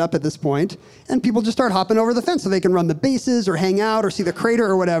and weeded up at this point. And people just start hopping over the fence so they can run the bases or hang out or see the crater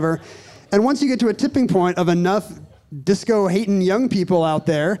or whatever. And once you get to a tipping point of enough disco-hating young people out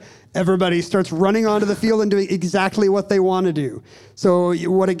there, everybody starts running onto the field and doing exactly what they want to do. So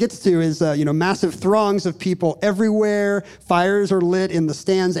what it gets to is, massive throngs of people everywhere. Fires are lit in the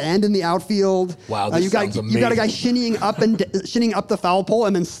stands and in the outfield. Wow, this sounds amazing. You got a guy shinnying up the foul pole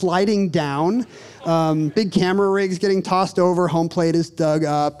and then sliding down. Big camera rigs getting tossed over. Home plate is dug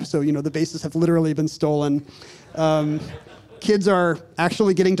up. So, the bases have literally been stolen. Kids are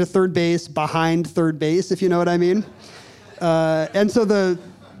actually getting to third base behind third base, if you know what I mean. And so the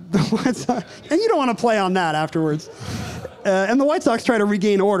White Sox, and you don't want to play on that afterwards. And the White Sox try to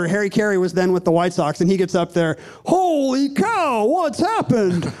regain order. Harry Carey was then with the White Sox, and he gets up there, holy cow, what's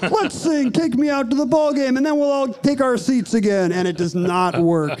happened? Let's sing Take Me Out to the Ball Game, and then we'll all take our seats again. And it does not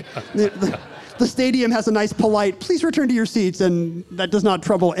work. The stadium has a nice polite, please return to your seats, and that does not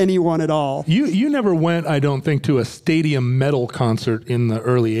trouble anyone at all. You never went, I don't think, to a stadium metal concert in the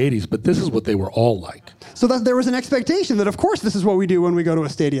early 80s, but this is what they were all like. So that there was an expectation that, of course, this is what we do when we go to a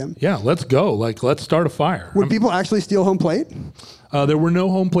stadium. Yeah, let's go. Let's start a fire. Would people actually steal home plate? There were no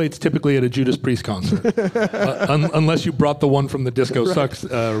home plates typically at a Judas Priest concert, unless you brought the one from the Disco Sucks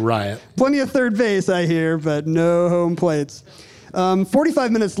riot. Plenty of third base, I hear, but no home plates.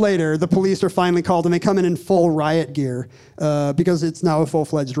 45 minutes later, the police are finally called, and they come in full riot gear because it's now a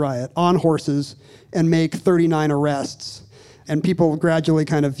full-fledged riot, on horses, and make 39 arrests. And people gradually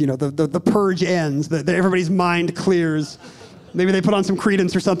kind of, the purge ends, everybody's mind clears. Maybe they put on some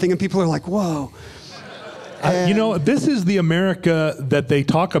Creedence or something, and people are like, whoa. This is the America that they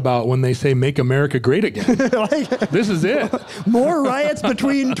talk about when they say make America great again. This is it. More riots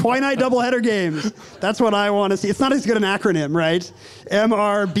between Twilight doubleheader games. That's what I want to see. It's not as good an acronym, right?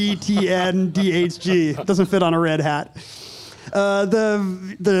 MRBTNDHG. It doesn't fit on a red hat.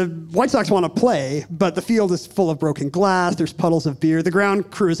 The White Sox want to play, but the field is full of broken glass. There's puddles of beer. The ground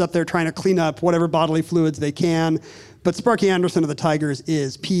crew is up there trying to clean up whatever bodily fluids they can. But Sparky Anderson of the Tigers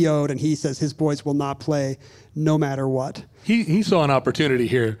is PO'd, and he says his boys will not play no matter what. He saw an opportunity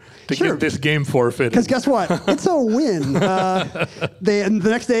here to get this game forfeited. Because guess what? It's a win. The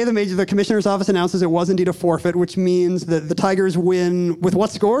next day, the commissioner's office announces it was indeed a forfeit, which means that the Tigers win with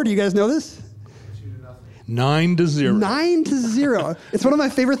what score? Do you guys know this? 9-0. 9-0. It's one of my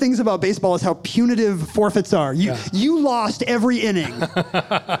favorite things about baseball is how punitive forfeits are. You lost every inning.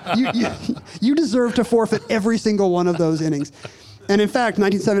 You deserve to forfeit every single one of those innings. And in fact,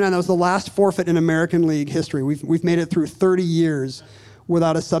 1979, that was the last forfeit in American League history. We've made it through 30 years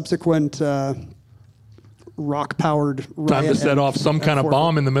without a subsequent rock-powered riot. Time to set and- off some kind of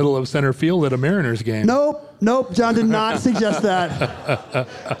bomb in the middle of center field at a Mariners game. Nope. John did not suggest that.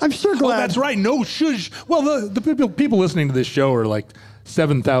 I'm sure Oh, glad. that's right. No shush. Well, the people listening to this show are like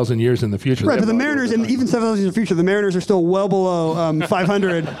 7,000 years in the future. Right, but the Mariners, and even 7,000 years in the future, the Mariners are still well below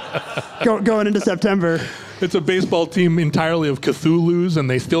 500 going into September. It's a baseball team entirely of Cthulhu's, and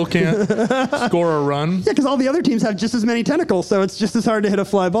they still can't score a run. Yeah, because all the other teams have just as many tentacles, so it's just as hard to hit a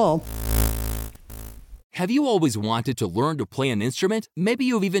fly ball. Have you always wanted to learn to play an instrument? Maybe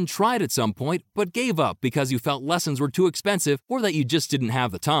you've even tried at some point, but gave up because you felt lessons were too expensive or that you just didn't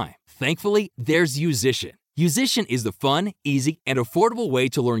have the time. Thankfully, there's Musician. Musician is the fun, easy, and affordable way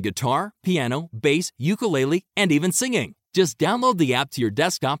to learn guitar, piano, bass, ukulele, and even singing. Just download the app to your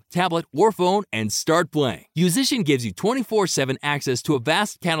desktop, tablet, or phone and start playing. Musician gives you 24/7 access to a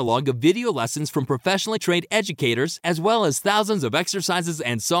vast catalog of video lessons from professionally trained educators, as well as thousands of exercises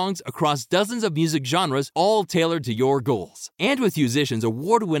and songs across dozens of music genres, all tailored to your goals. And with Musician's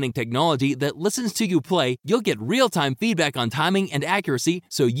award-winning technology that listens to you play, you'll get real-time feedback on timing and accuracy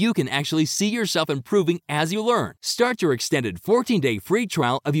so you can actually see yourself improving as you learn. Start your extended 14-day free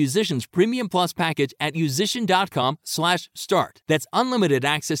trial of Musician's Premium Plus package at musician.com/start. That's unlimited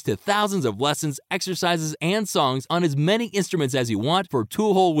access to thousands of lessons, exercises, and songs on as many instruments as you want for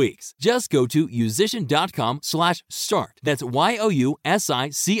 2 whole weeks. Just go to musician.com/start. That's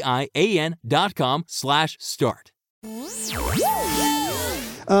YOUSICIAN.com/start.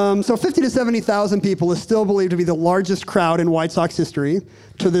 So 50 to 70,000 people is still believed to be the largest crowd in White Sox history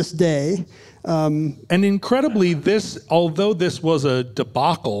to this day. And incredibly, although this was a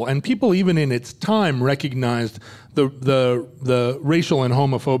debacle, and people even in its time recognized the racial and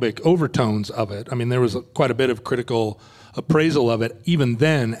homophobic overtones of it. I mean, there was quite a bit of critical appraisal of it, even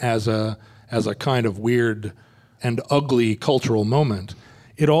then, as a kind of weird and ugly cultural moment.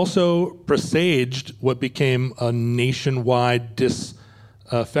 It also presaged what became a nationwide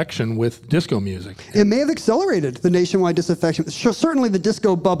disaffection with disco music. It may have accelerated the nationwide disaffection. Certainly the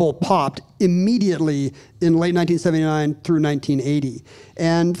disco bubble popped immediately in late 1979 through 1980.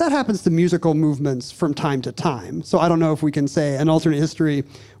 And that happens to musical movements from time to time. So I don't know if we can say an alternate history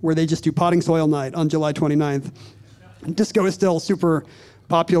where they just do Potting Soil Night on July 29th. Disco is still super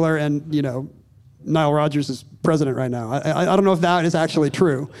popular, and, Nile Rodgers is president right now. I don't know if that is actually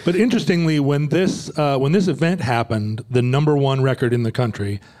true. But interestingly, when this event happened, the #1 record in the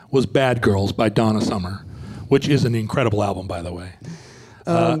country was "Bad Girls" by Donna Summer, which is an incredible album, by the way.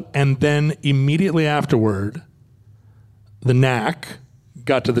 And then immediately afterward, The Knack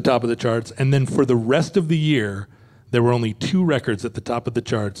got to the top of the charts, and then for the rest of the year, there were only 2 records at the top of the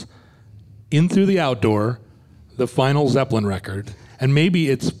charts: In Through the Outdoor, the final Zeppelin record, and maybe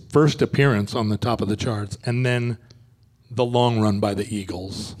its first appearance on the top of the charts, and then The Long Run by the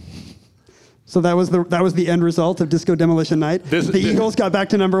Eagles. So that was the end result of Disco Demolition Night. The Eagles got back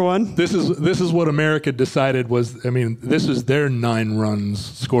to #1. This is what America decided was. I mean, this is their 9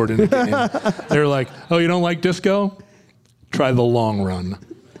 runs scored in a game. They're like, oh, you don't like disco? Try The Long Run.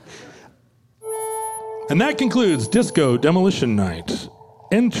 And that concludes Disco Demolition Night.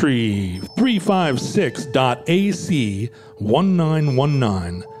 Entry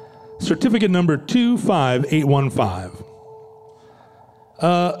 356.AC1919. Certificate number 25815.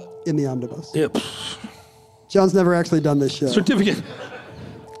 In the omnibus. Yep. John's never actually done this show. Certificate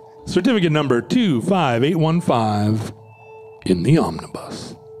number 25815 in the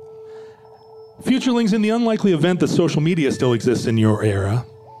omnibus. Futurelings, in the unlikely event that social media still exists in your era,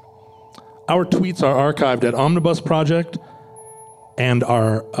 our tweets are archived at Omnibus Project, and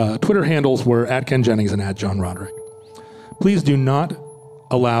our Twitter handles were @Ken Jennings and @John Roderick. Please do not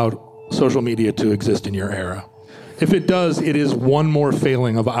allow social media to exist in your era. If it does, it is one more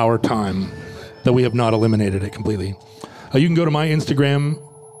failing of our time that we have not eliminated it completely. You can go to my Instagram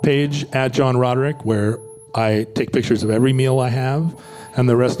page @John Roderick, where I take pictures of every meal I have, and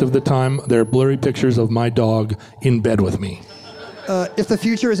the rest of the time they're blurry pictures of my dog in bed with me. If the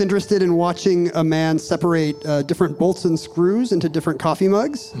future is interested in watching a man separate different bolts and screws into different coffee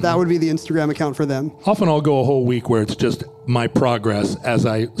mugs, that would be the Instagram account for them. Often I'll go a whole week where it's just my progress as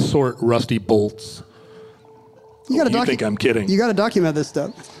I sort rusty bolts. You think I'm kidding. You got to document this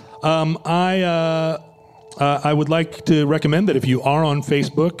stuff. I would like to recommend that if you are on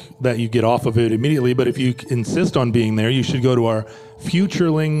Facebook, that you get off of it immediately. But if you insist on being there, you should go to our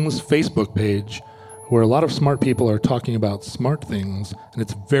Futurelings Facebook page, where a lot of smart people are talking about smart things, and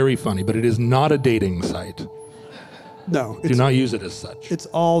it's very funny. But it is not a dating site. No. Do not use it as such. It's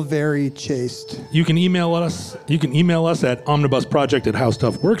all very chaste. You can email us. You can email us at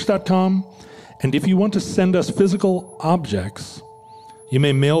omnibusproject@howstuffworks.com. And if you want to send us physical objects, you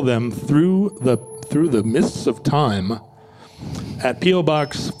may mail them through the through the mists of time at P.O.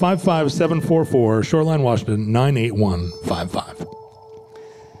 Box 55744, Shoreline, Washington, 98155.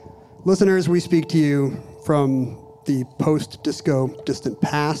 Listeners, we speak to you from the post-disco distant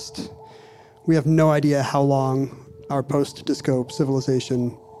past. We have no idea how long our post-disco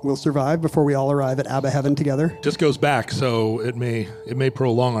civilization will survive before we all arrive at ABBA heaven together. Just goes back, so it may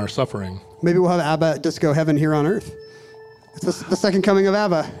prolong our suffering. Maybe we'll have ABBA disco heaven here on Earth. It's the second coming of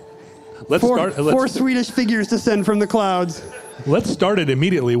ABBA. Four Swedish figures descend from the clouds. Let's start it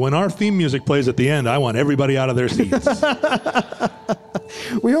immediately. When our theme music plays at the end, I want everybody out of their seats.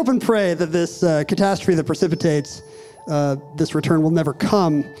 We hope and pray that this catastrophe that precipitates this return will never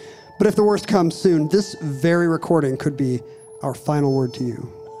come. But if the worst comes soon, this very recording could be our final word to you.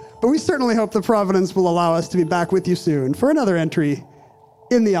 But we certainly hope that Providence will allow us to be back with you soon for another entry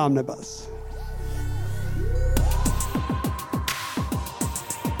in the Omnibus.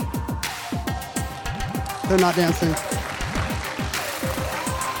 They're not dancing.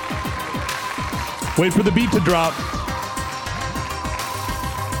 Wait for the beat to drop.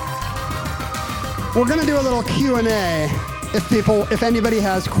 We're going to do a little Q&A if anybody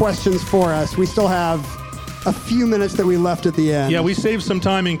has questions for us. We still have a few minutes that we left at the end. Yeah, we saved some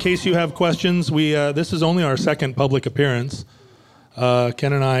time in case you have questions. This is only our second public appearance.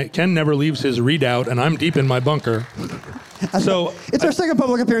 Ken never leaves his readout, and I'm deep in my bunker. So it's our second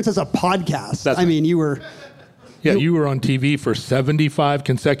public appearance as a podcast. You were... Yeah, you were on TV for 75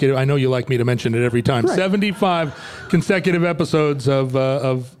 consecutive, I know you like me to mention it every time, right. 75 consecutive episodes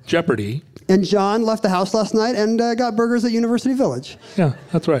of Jeopardy! And John left the house last night and got burgers at University Village. Yeah,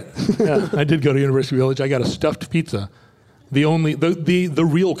 that's right. Yeah, I did go to University Village. I got a stuffed pizza. The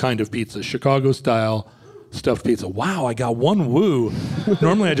real kind of pizza, Chicago style stuffed pizza. Wow, I got one woo.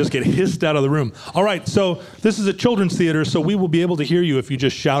 Normally I just get hissed out of the room. All right, so this is a children's theater, so we will be able to hear you if you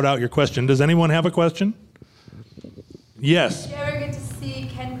just shout out your question. Does anyone have a question? Yes. Did you ever get to see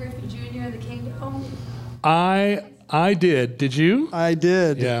Ken Griffey Jr. in the Kingdom? I did. Did you? I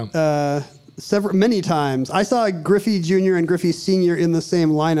did. Yeah. Many times. I saw Griffey Jr. and Griffey Sr. in the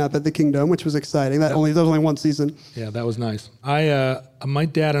same lineup at the Kingdom, which was exciting. That was only one season. Yeah, that was nice. My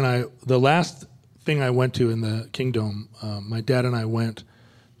dad and I, the last thing I went to in the Kingdom, my dad and I went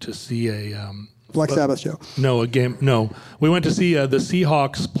to see a Black Sabbath show. No, a game. No, we went to see the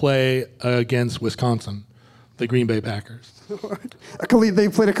Seahawks play against Wisconsin. The Green Bay Packers. They played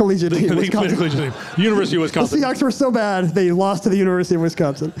a collegiate team. They played a collegiate team. University of Wisconsin. The Seahawks were so bad, they lost to the University of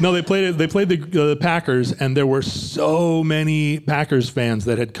Wisconsin. No, they played the Packers, and there were so many Packers fans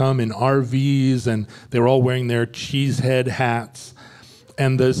that had come in RVs, and they were all wearing their cheesehead hats.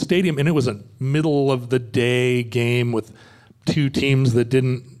 And the stadium, and it was a middle of the day game with two teams that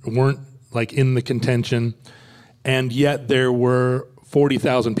weren't like in the contention, and yet there were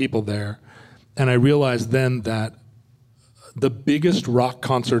 40,000 people there. And I realized then that the biggest rock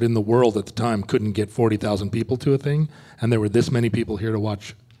concert in the world at the time couldn't get 40,000 people to a thing, and there were this many people here to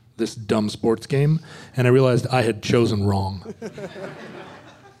watch this dumb sports game, and I realized I had chosen wrong.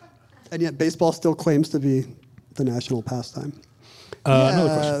 And yet baseball still claims to be the national pastime.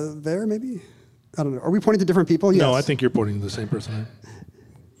 Another question. There, maybe? I don't know. Are we pointing to different people? Yes. No, I think you're pointing to the same person.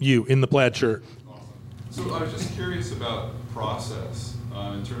 You, in the plaid shirt. So I was just curious about process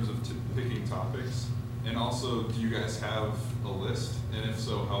in terms of picking topics, and also, do you guys have a list? And if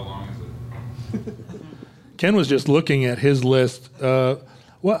so, how long is it? Ken was just looking at his list. He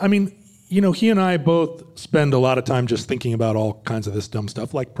and I both spend a lot of time just thinking about all kinds of this dumb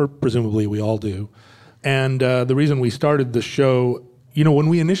stuff, like presumably we all do. And the reason we started the show, when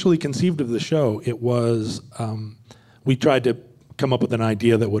we initially conceived of the show, it was we tried to come up with an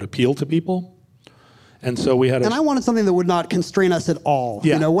idea that would appeal to people. And so we had I wanted something that would not constrain us at all.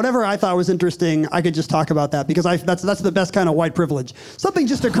 Yeah. Whatever I thought was interesting, I could just talk about that because that's the best kind of white privilege. Something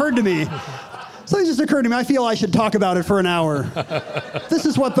just occurred to me. I feel I should talk about it for an hour. This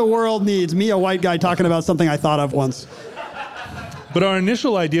is what the world needs. Me, a white guy, talking about something I thought of once. But our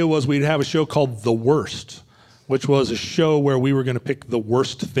initial idea was we'd have a show called The Worst, which was a show where we were going to pick the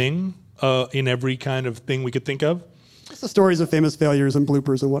worst thing in every kind of thing we could think of. It's the stories of famous failures and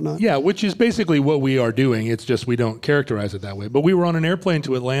bloopers and whatnot. Yeah, which is basically what we are doing. It's just we don't characterize it that way. But we were on an airplane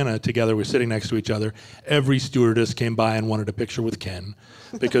to Atlanta together. We're sitting next to each other. Every stewardess came by and wanted a picture with Ken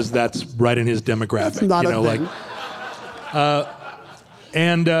because that's right in his demographic. That's not a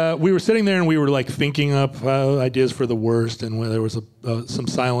thing. We were sitting there and we were like thinking up ideas for the worst, and when there was some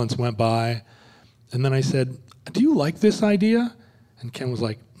silence went by, and then I said, "Do you like this idea?" And Ken was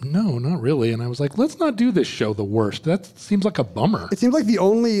like, "No, not really." And I was like, "Let's not do this show The Worst. That seems like a bummer." It seemed like the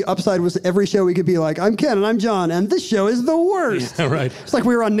only upside was every show we could be like, "I'm Ken and I'm John, and this show is the worst." Yeah, right. It's like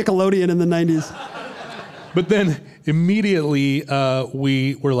we were on Nickelodeon in the 90s. But then immediately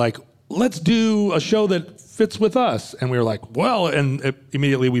we were like, let's do a show that fits with us. And we were like, well, and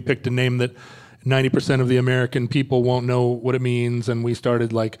immediately we picked a name that 90% of the American people won't know what it means. And we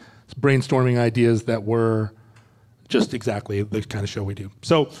started like brainstorming ideas that were just exactly the kind of show we do.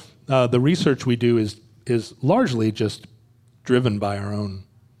 So the research we do is largely just driven by our own.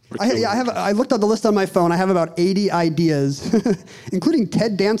 I looked at the list on my phone. I have about 80 ideas, including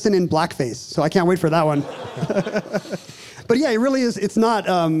Ted Danson in blackface. So I can't wait for that one. But yeah, it really is. It's not,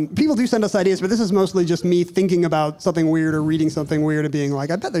 people do send us ideas, but this is mostly just me thinking about something weird or reading something weird and being like,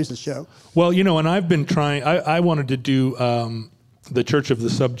 I bet there's a show. Well, and I've been trying, I wanted to do the Church of the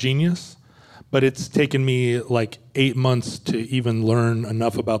Subgenius, but it's taken me like 8 months to even learn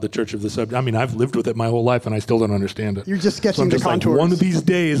enough about the Church of the Subgenius. I mean, I've lived with it my whole life and I still don't understand it. You're just sketching the contours. Like, one of these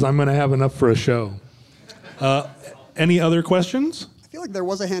days I'm going to have enough for a show. Any other questions? I feel like there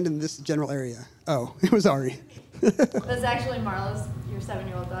was a hand in this general area. Oh, it was Ari. That's actually Marlo's, your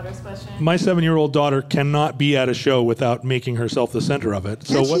 7-year-old daughter's question. My 7-year-old daughter cannot be at a show without making herself the center of it.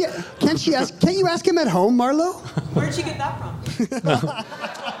 Can't you ask him at home, Marlo? Where'd you get that from?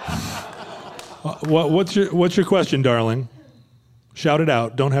 What's your question, darling? Shout it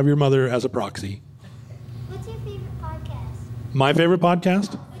out. Don't have your mother as a proxy. What's your favorite podcast? My favorite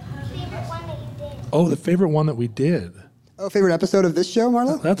podcast? The favorite one that you did. Oh, the favorite one that we did. Oh, favorite episode of this show,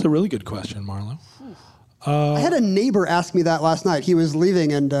 Marlo? That's a really good question, Marlo. I had a neighbor ask me that last night. He was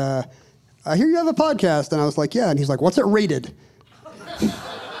leaving, and I hear you have a podcast. And I was like, yeah. And he's like, what's it rated?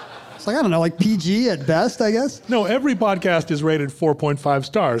 It's like, I don't know, like PG at best, I guess. No, every podcast is rated 4.5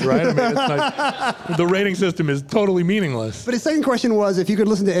 stars, right? I mean, it's like, the rating system is totally meaningless. But his second question was, if you could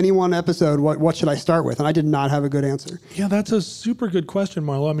listen to any one episode, what should I start with? And I did not have a good answer. Yeah, that's a super good question,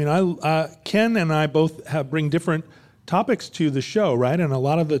 Marlo. I mean, Ken and I both bring different topics to the show, right? And a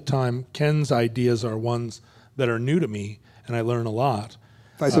lot of the time, Ken's ideas are ones that are new to me, and I learn a lot.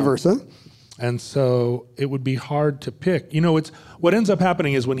 Vice versa. And so it would be hard to pick. It's what ends up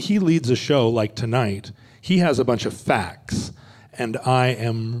happening is when he leads a show like tonight, he has a bunch of facts, and I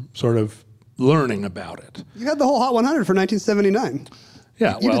am sort of learning about it. You had the whole Hot 100 for 1979.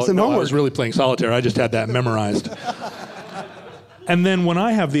 Yeah, you did some I homework. was really playing solitaire. I just had that memorized. And then when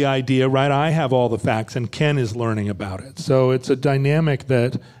I have the idea, right, I have all the facts, and Ken is learning about it. So it's a dynamic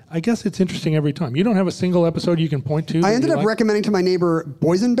that I guess it's interesting every time. You don't have a single episode you can point to? I ended up recommending to my neighbor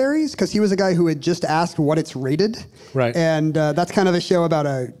Boysenberries because he was a guy who had just asked what it's rated. Right. And that's kind of a show about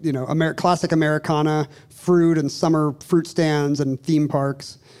classic Americana fruit and summer fruit stands and theme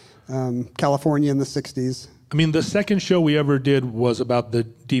parks, California in the 60s. I mean, the second show we ever did was about the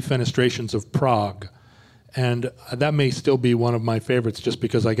defenestrations of Prague. And that may still be one of my favorites just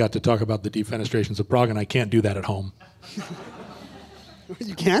because I got to talk about the defenestrations of Prague, and I can't do that at home.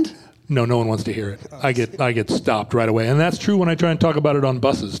 You can't? No one wants to hear it. I get stopped right away. And that's true when I try and talk about it on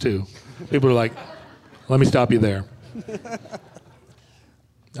buses, too. People are like, let me stop you there.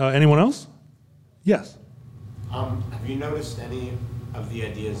 Anyone else? Yes. Have you noticed any of the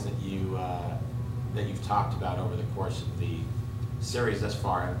ideas that you've talked about over the course of the series thus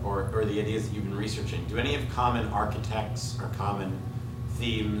far, or the ideas that you've been researching? Do any have common architects or common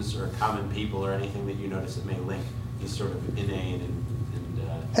themes or common people or anything that you notice that may link these sort of inane and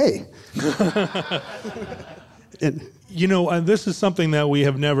Hey. This is something that we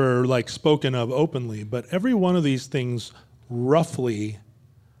have never spoken of openly, but every one of these things roughly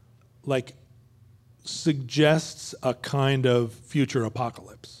suggests a kind of future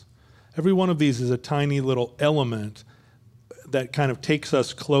apocalypse. Every one of these is a tiny little element that kind of takes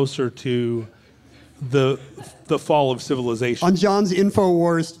us closer to the fall of civilization. On John's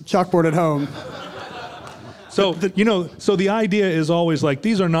InfoWars chalkboard at home. So, so the idea is always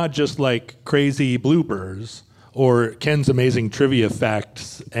these are not just crazy bloopers or Ken's amazing trivia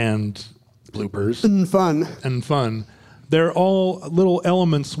facts and bloopers. And fun. They're all little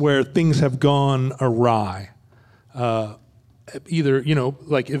elements where things have gone awry. Either,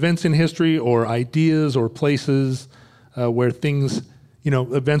 events in history or ideas or places where things,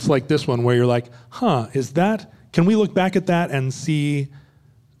 events like this one where you're like, can we look back at that and see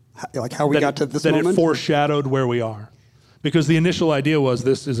how we got to this moment? That it foreshadowed where we are. Because the initial idea was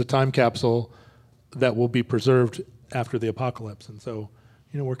this is a time capsule that will be preserved after the apocalypse. And so,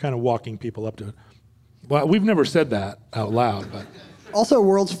 we're kind of walking people up to it. Well, we've never said that out loud, but... Also,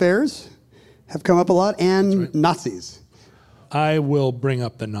 World's Fairs have come up a lot, and right. Nazis. I will bring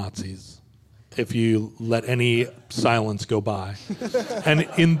up the Nazis if you let any silence go by. And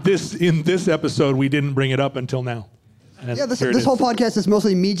in this episode, we didn't bring it up until now. And yeah, this whole podcast is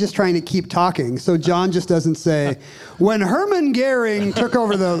mostly me just trying to keep talking, so John just doesn't say, when Hermann Goering took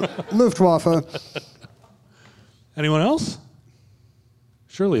over the Luftwaffe. Anyone else?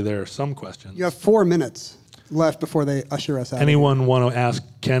 Surely there are some questions. You have 4 minutes left before they usher us out. Anyone want to ask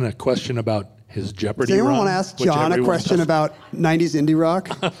Ken a question about his Jeopardy Does anyone run? want to ask Which John a everyone question does. about 90s indie rock?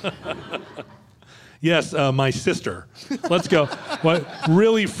 Yes, my sister. Let's go. What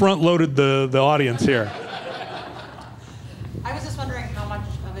really front-loaded the audience here? I was just wondering how much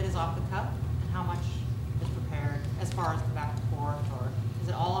of it is off the cuff and how much is prepared as far as the back and forth, or is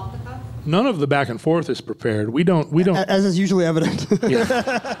it all off the cuff? None of the back and forth is prepared. We don't. As is usually evident.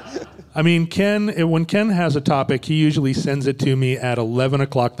 I mean, when Ken has a topic, he usually sends it to me at 11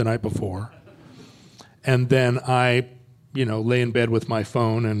 o'clock the night before. And then I, lay in bed with my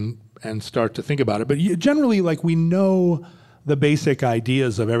phone and start to think about it. But generally, we know the basic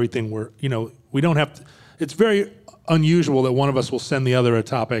ideas of everything we don't have to, it's very unusual that one of us will send the other a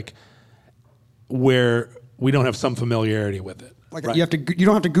topic where we don't have some familiarity with it. Right? You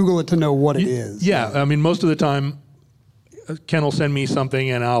don't have to Google it to know what it is. Yeah, I mean, most of the time, Ken will send me something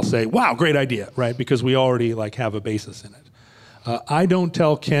and I'll say, wow, great idea, right? Because we already have a basis in it. I don't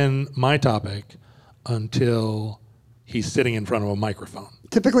tell Ken my topic until he's sitting in front of a microphone.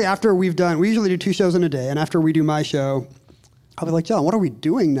 Typically after we usually do 2 shows in a day, and after we do my show, I'll be like, John, what are we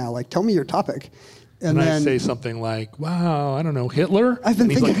doing now? Tell me your topic. And then I say something like, wow, I don't know, Hitler? I've been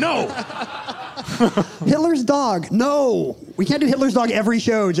thinking, he's like, no! Hitler's dog. No, we can't do Hitler's dog every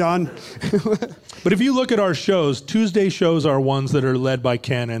show, John. But if you look at our shows, Tuesday shows are ones that are led by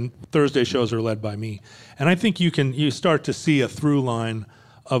Ken, and Thursday shows are led by me. And I think you start to see a through line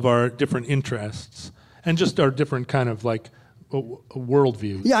of our different interests and just our different kind of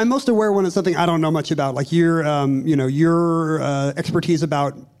worldview. Yeah, I'm most aware when it's something I don't know much about, like your expertise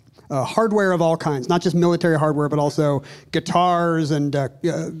about hardware of all kinds, not just military hardware, but also guitars and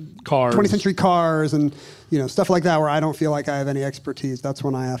cars, 20th century cars, and stuff like that, where I don't feel like I have any expertise. That's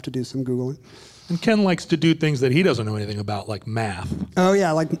when I have to do some Googling. And Ken likes to do things that he doesn't know anything about, like math. Oh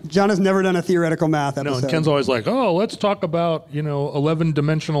yeah, John has never done a theoretical math episode. No, and Ken's always like, oh, let's talk about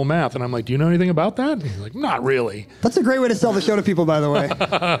 11-dimensional math, and I'm like, do you know anything about that? And he's like, not really. That's a great way to sell the show to people, by the way.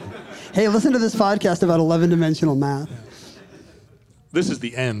 Hey, listen to this podcast about 11-dimensional math. This is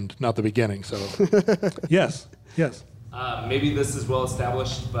the end, not the beginning. So, yes. Maybe this is well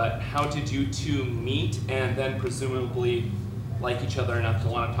established, but how did you two meet and then presumably like each other enough to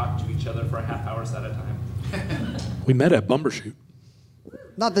want to talk to each other for half hours at a time? We met at Bumbershoot.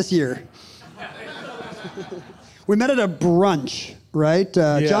 Not this year. We met at a brunch, right?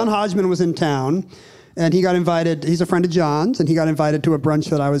 John Hodgman was in town, and he got invited. He's a friend of John's, and he got invited to a brunch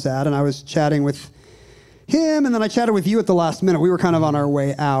that I was at, and I was chatting with him, and then I chatted with you at the last minute. We were kind of on our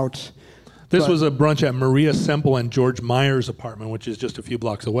way out. This was a brunch at Maria Semple and George Meyer's apartment, which is just a few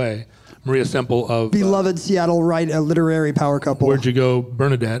blocks away. Maria Semple of... Beloved Seattle literary power couple. Where'd You Go,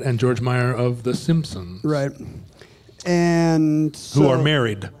 Bernadette, and George Meyer of The Simpsons. Right. And who are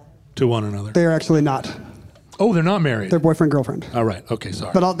married to one another. They're actually not. Oh, they're not married? They're boyfriend, girlfriend. All right. Okay,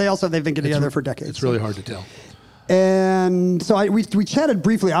 sorry. But they've been together for decades. It's really hard to tell. And so we chatted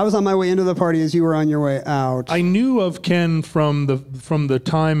briefly. I was on my way into the party as you were on your way out. I knew of Ken from the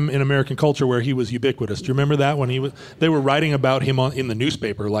time in American culture where he was ubiquitous. Do you remember that when they were writing about him in the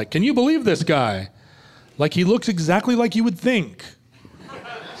newspaper? Like, can you believe this guy? Like, he looks exactly like you would think.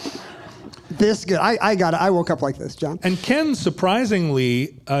 This guy, I got it. I woke up like this, John. And Ken,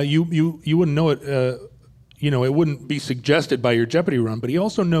 surprisingly, you wouldn't know it. It wouldn't be suggested by your Jeopardy run, but he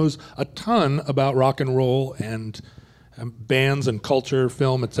also knows a ton about rock and roll and bands and culture,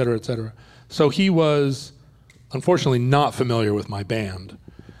 film, et cetera, et cetera. So he was, unfortunately, not familiar with my band,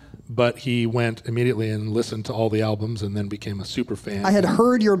 but he went immediately and listened to all the albums and then became a super fan. I had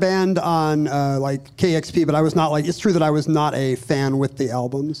heard your band on KXP, but I was not it's true that I was not a fan with the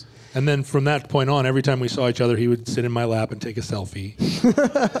albums. And then from that point on, every time we saw each other, he would sit in my lap and take a selfie.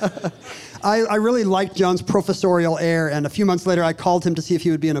 I really liked John's professorial air, and a few months later, I called him to see if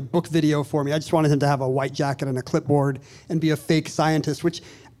he would be in a book video for me. I just wanted him to have a white jacket and a clipboard and be a fake scientist, which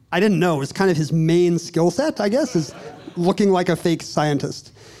I didn't know was kind of his main skill set, I guess, is looking like a fake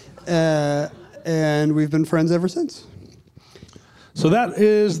scientist. And we've been friends ever since. So that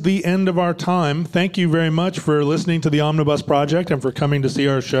is the end of our time. Thank you very much for listening to the Omnibus Project and for coming to see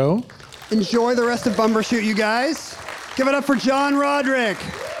our show. Enjoy the rest of Bumbershoot, you guys. Give it up for John Roderick.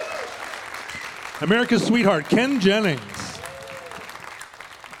 America's sweetheart, Ken Jennings.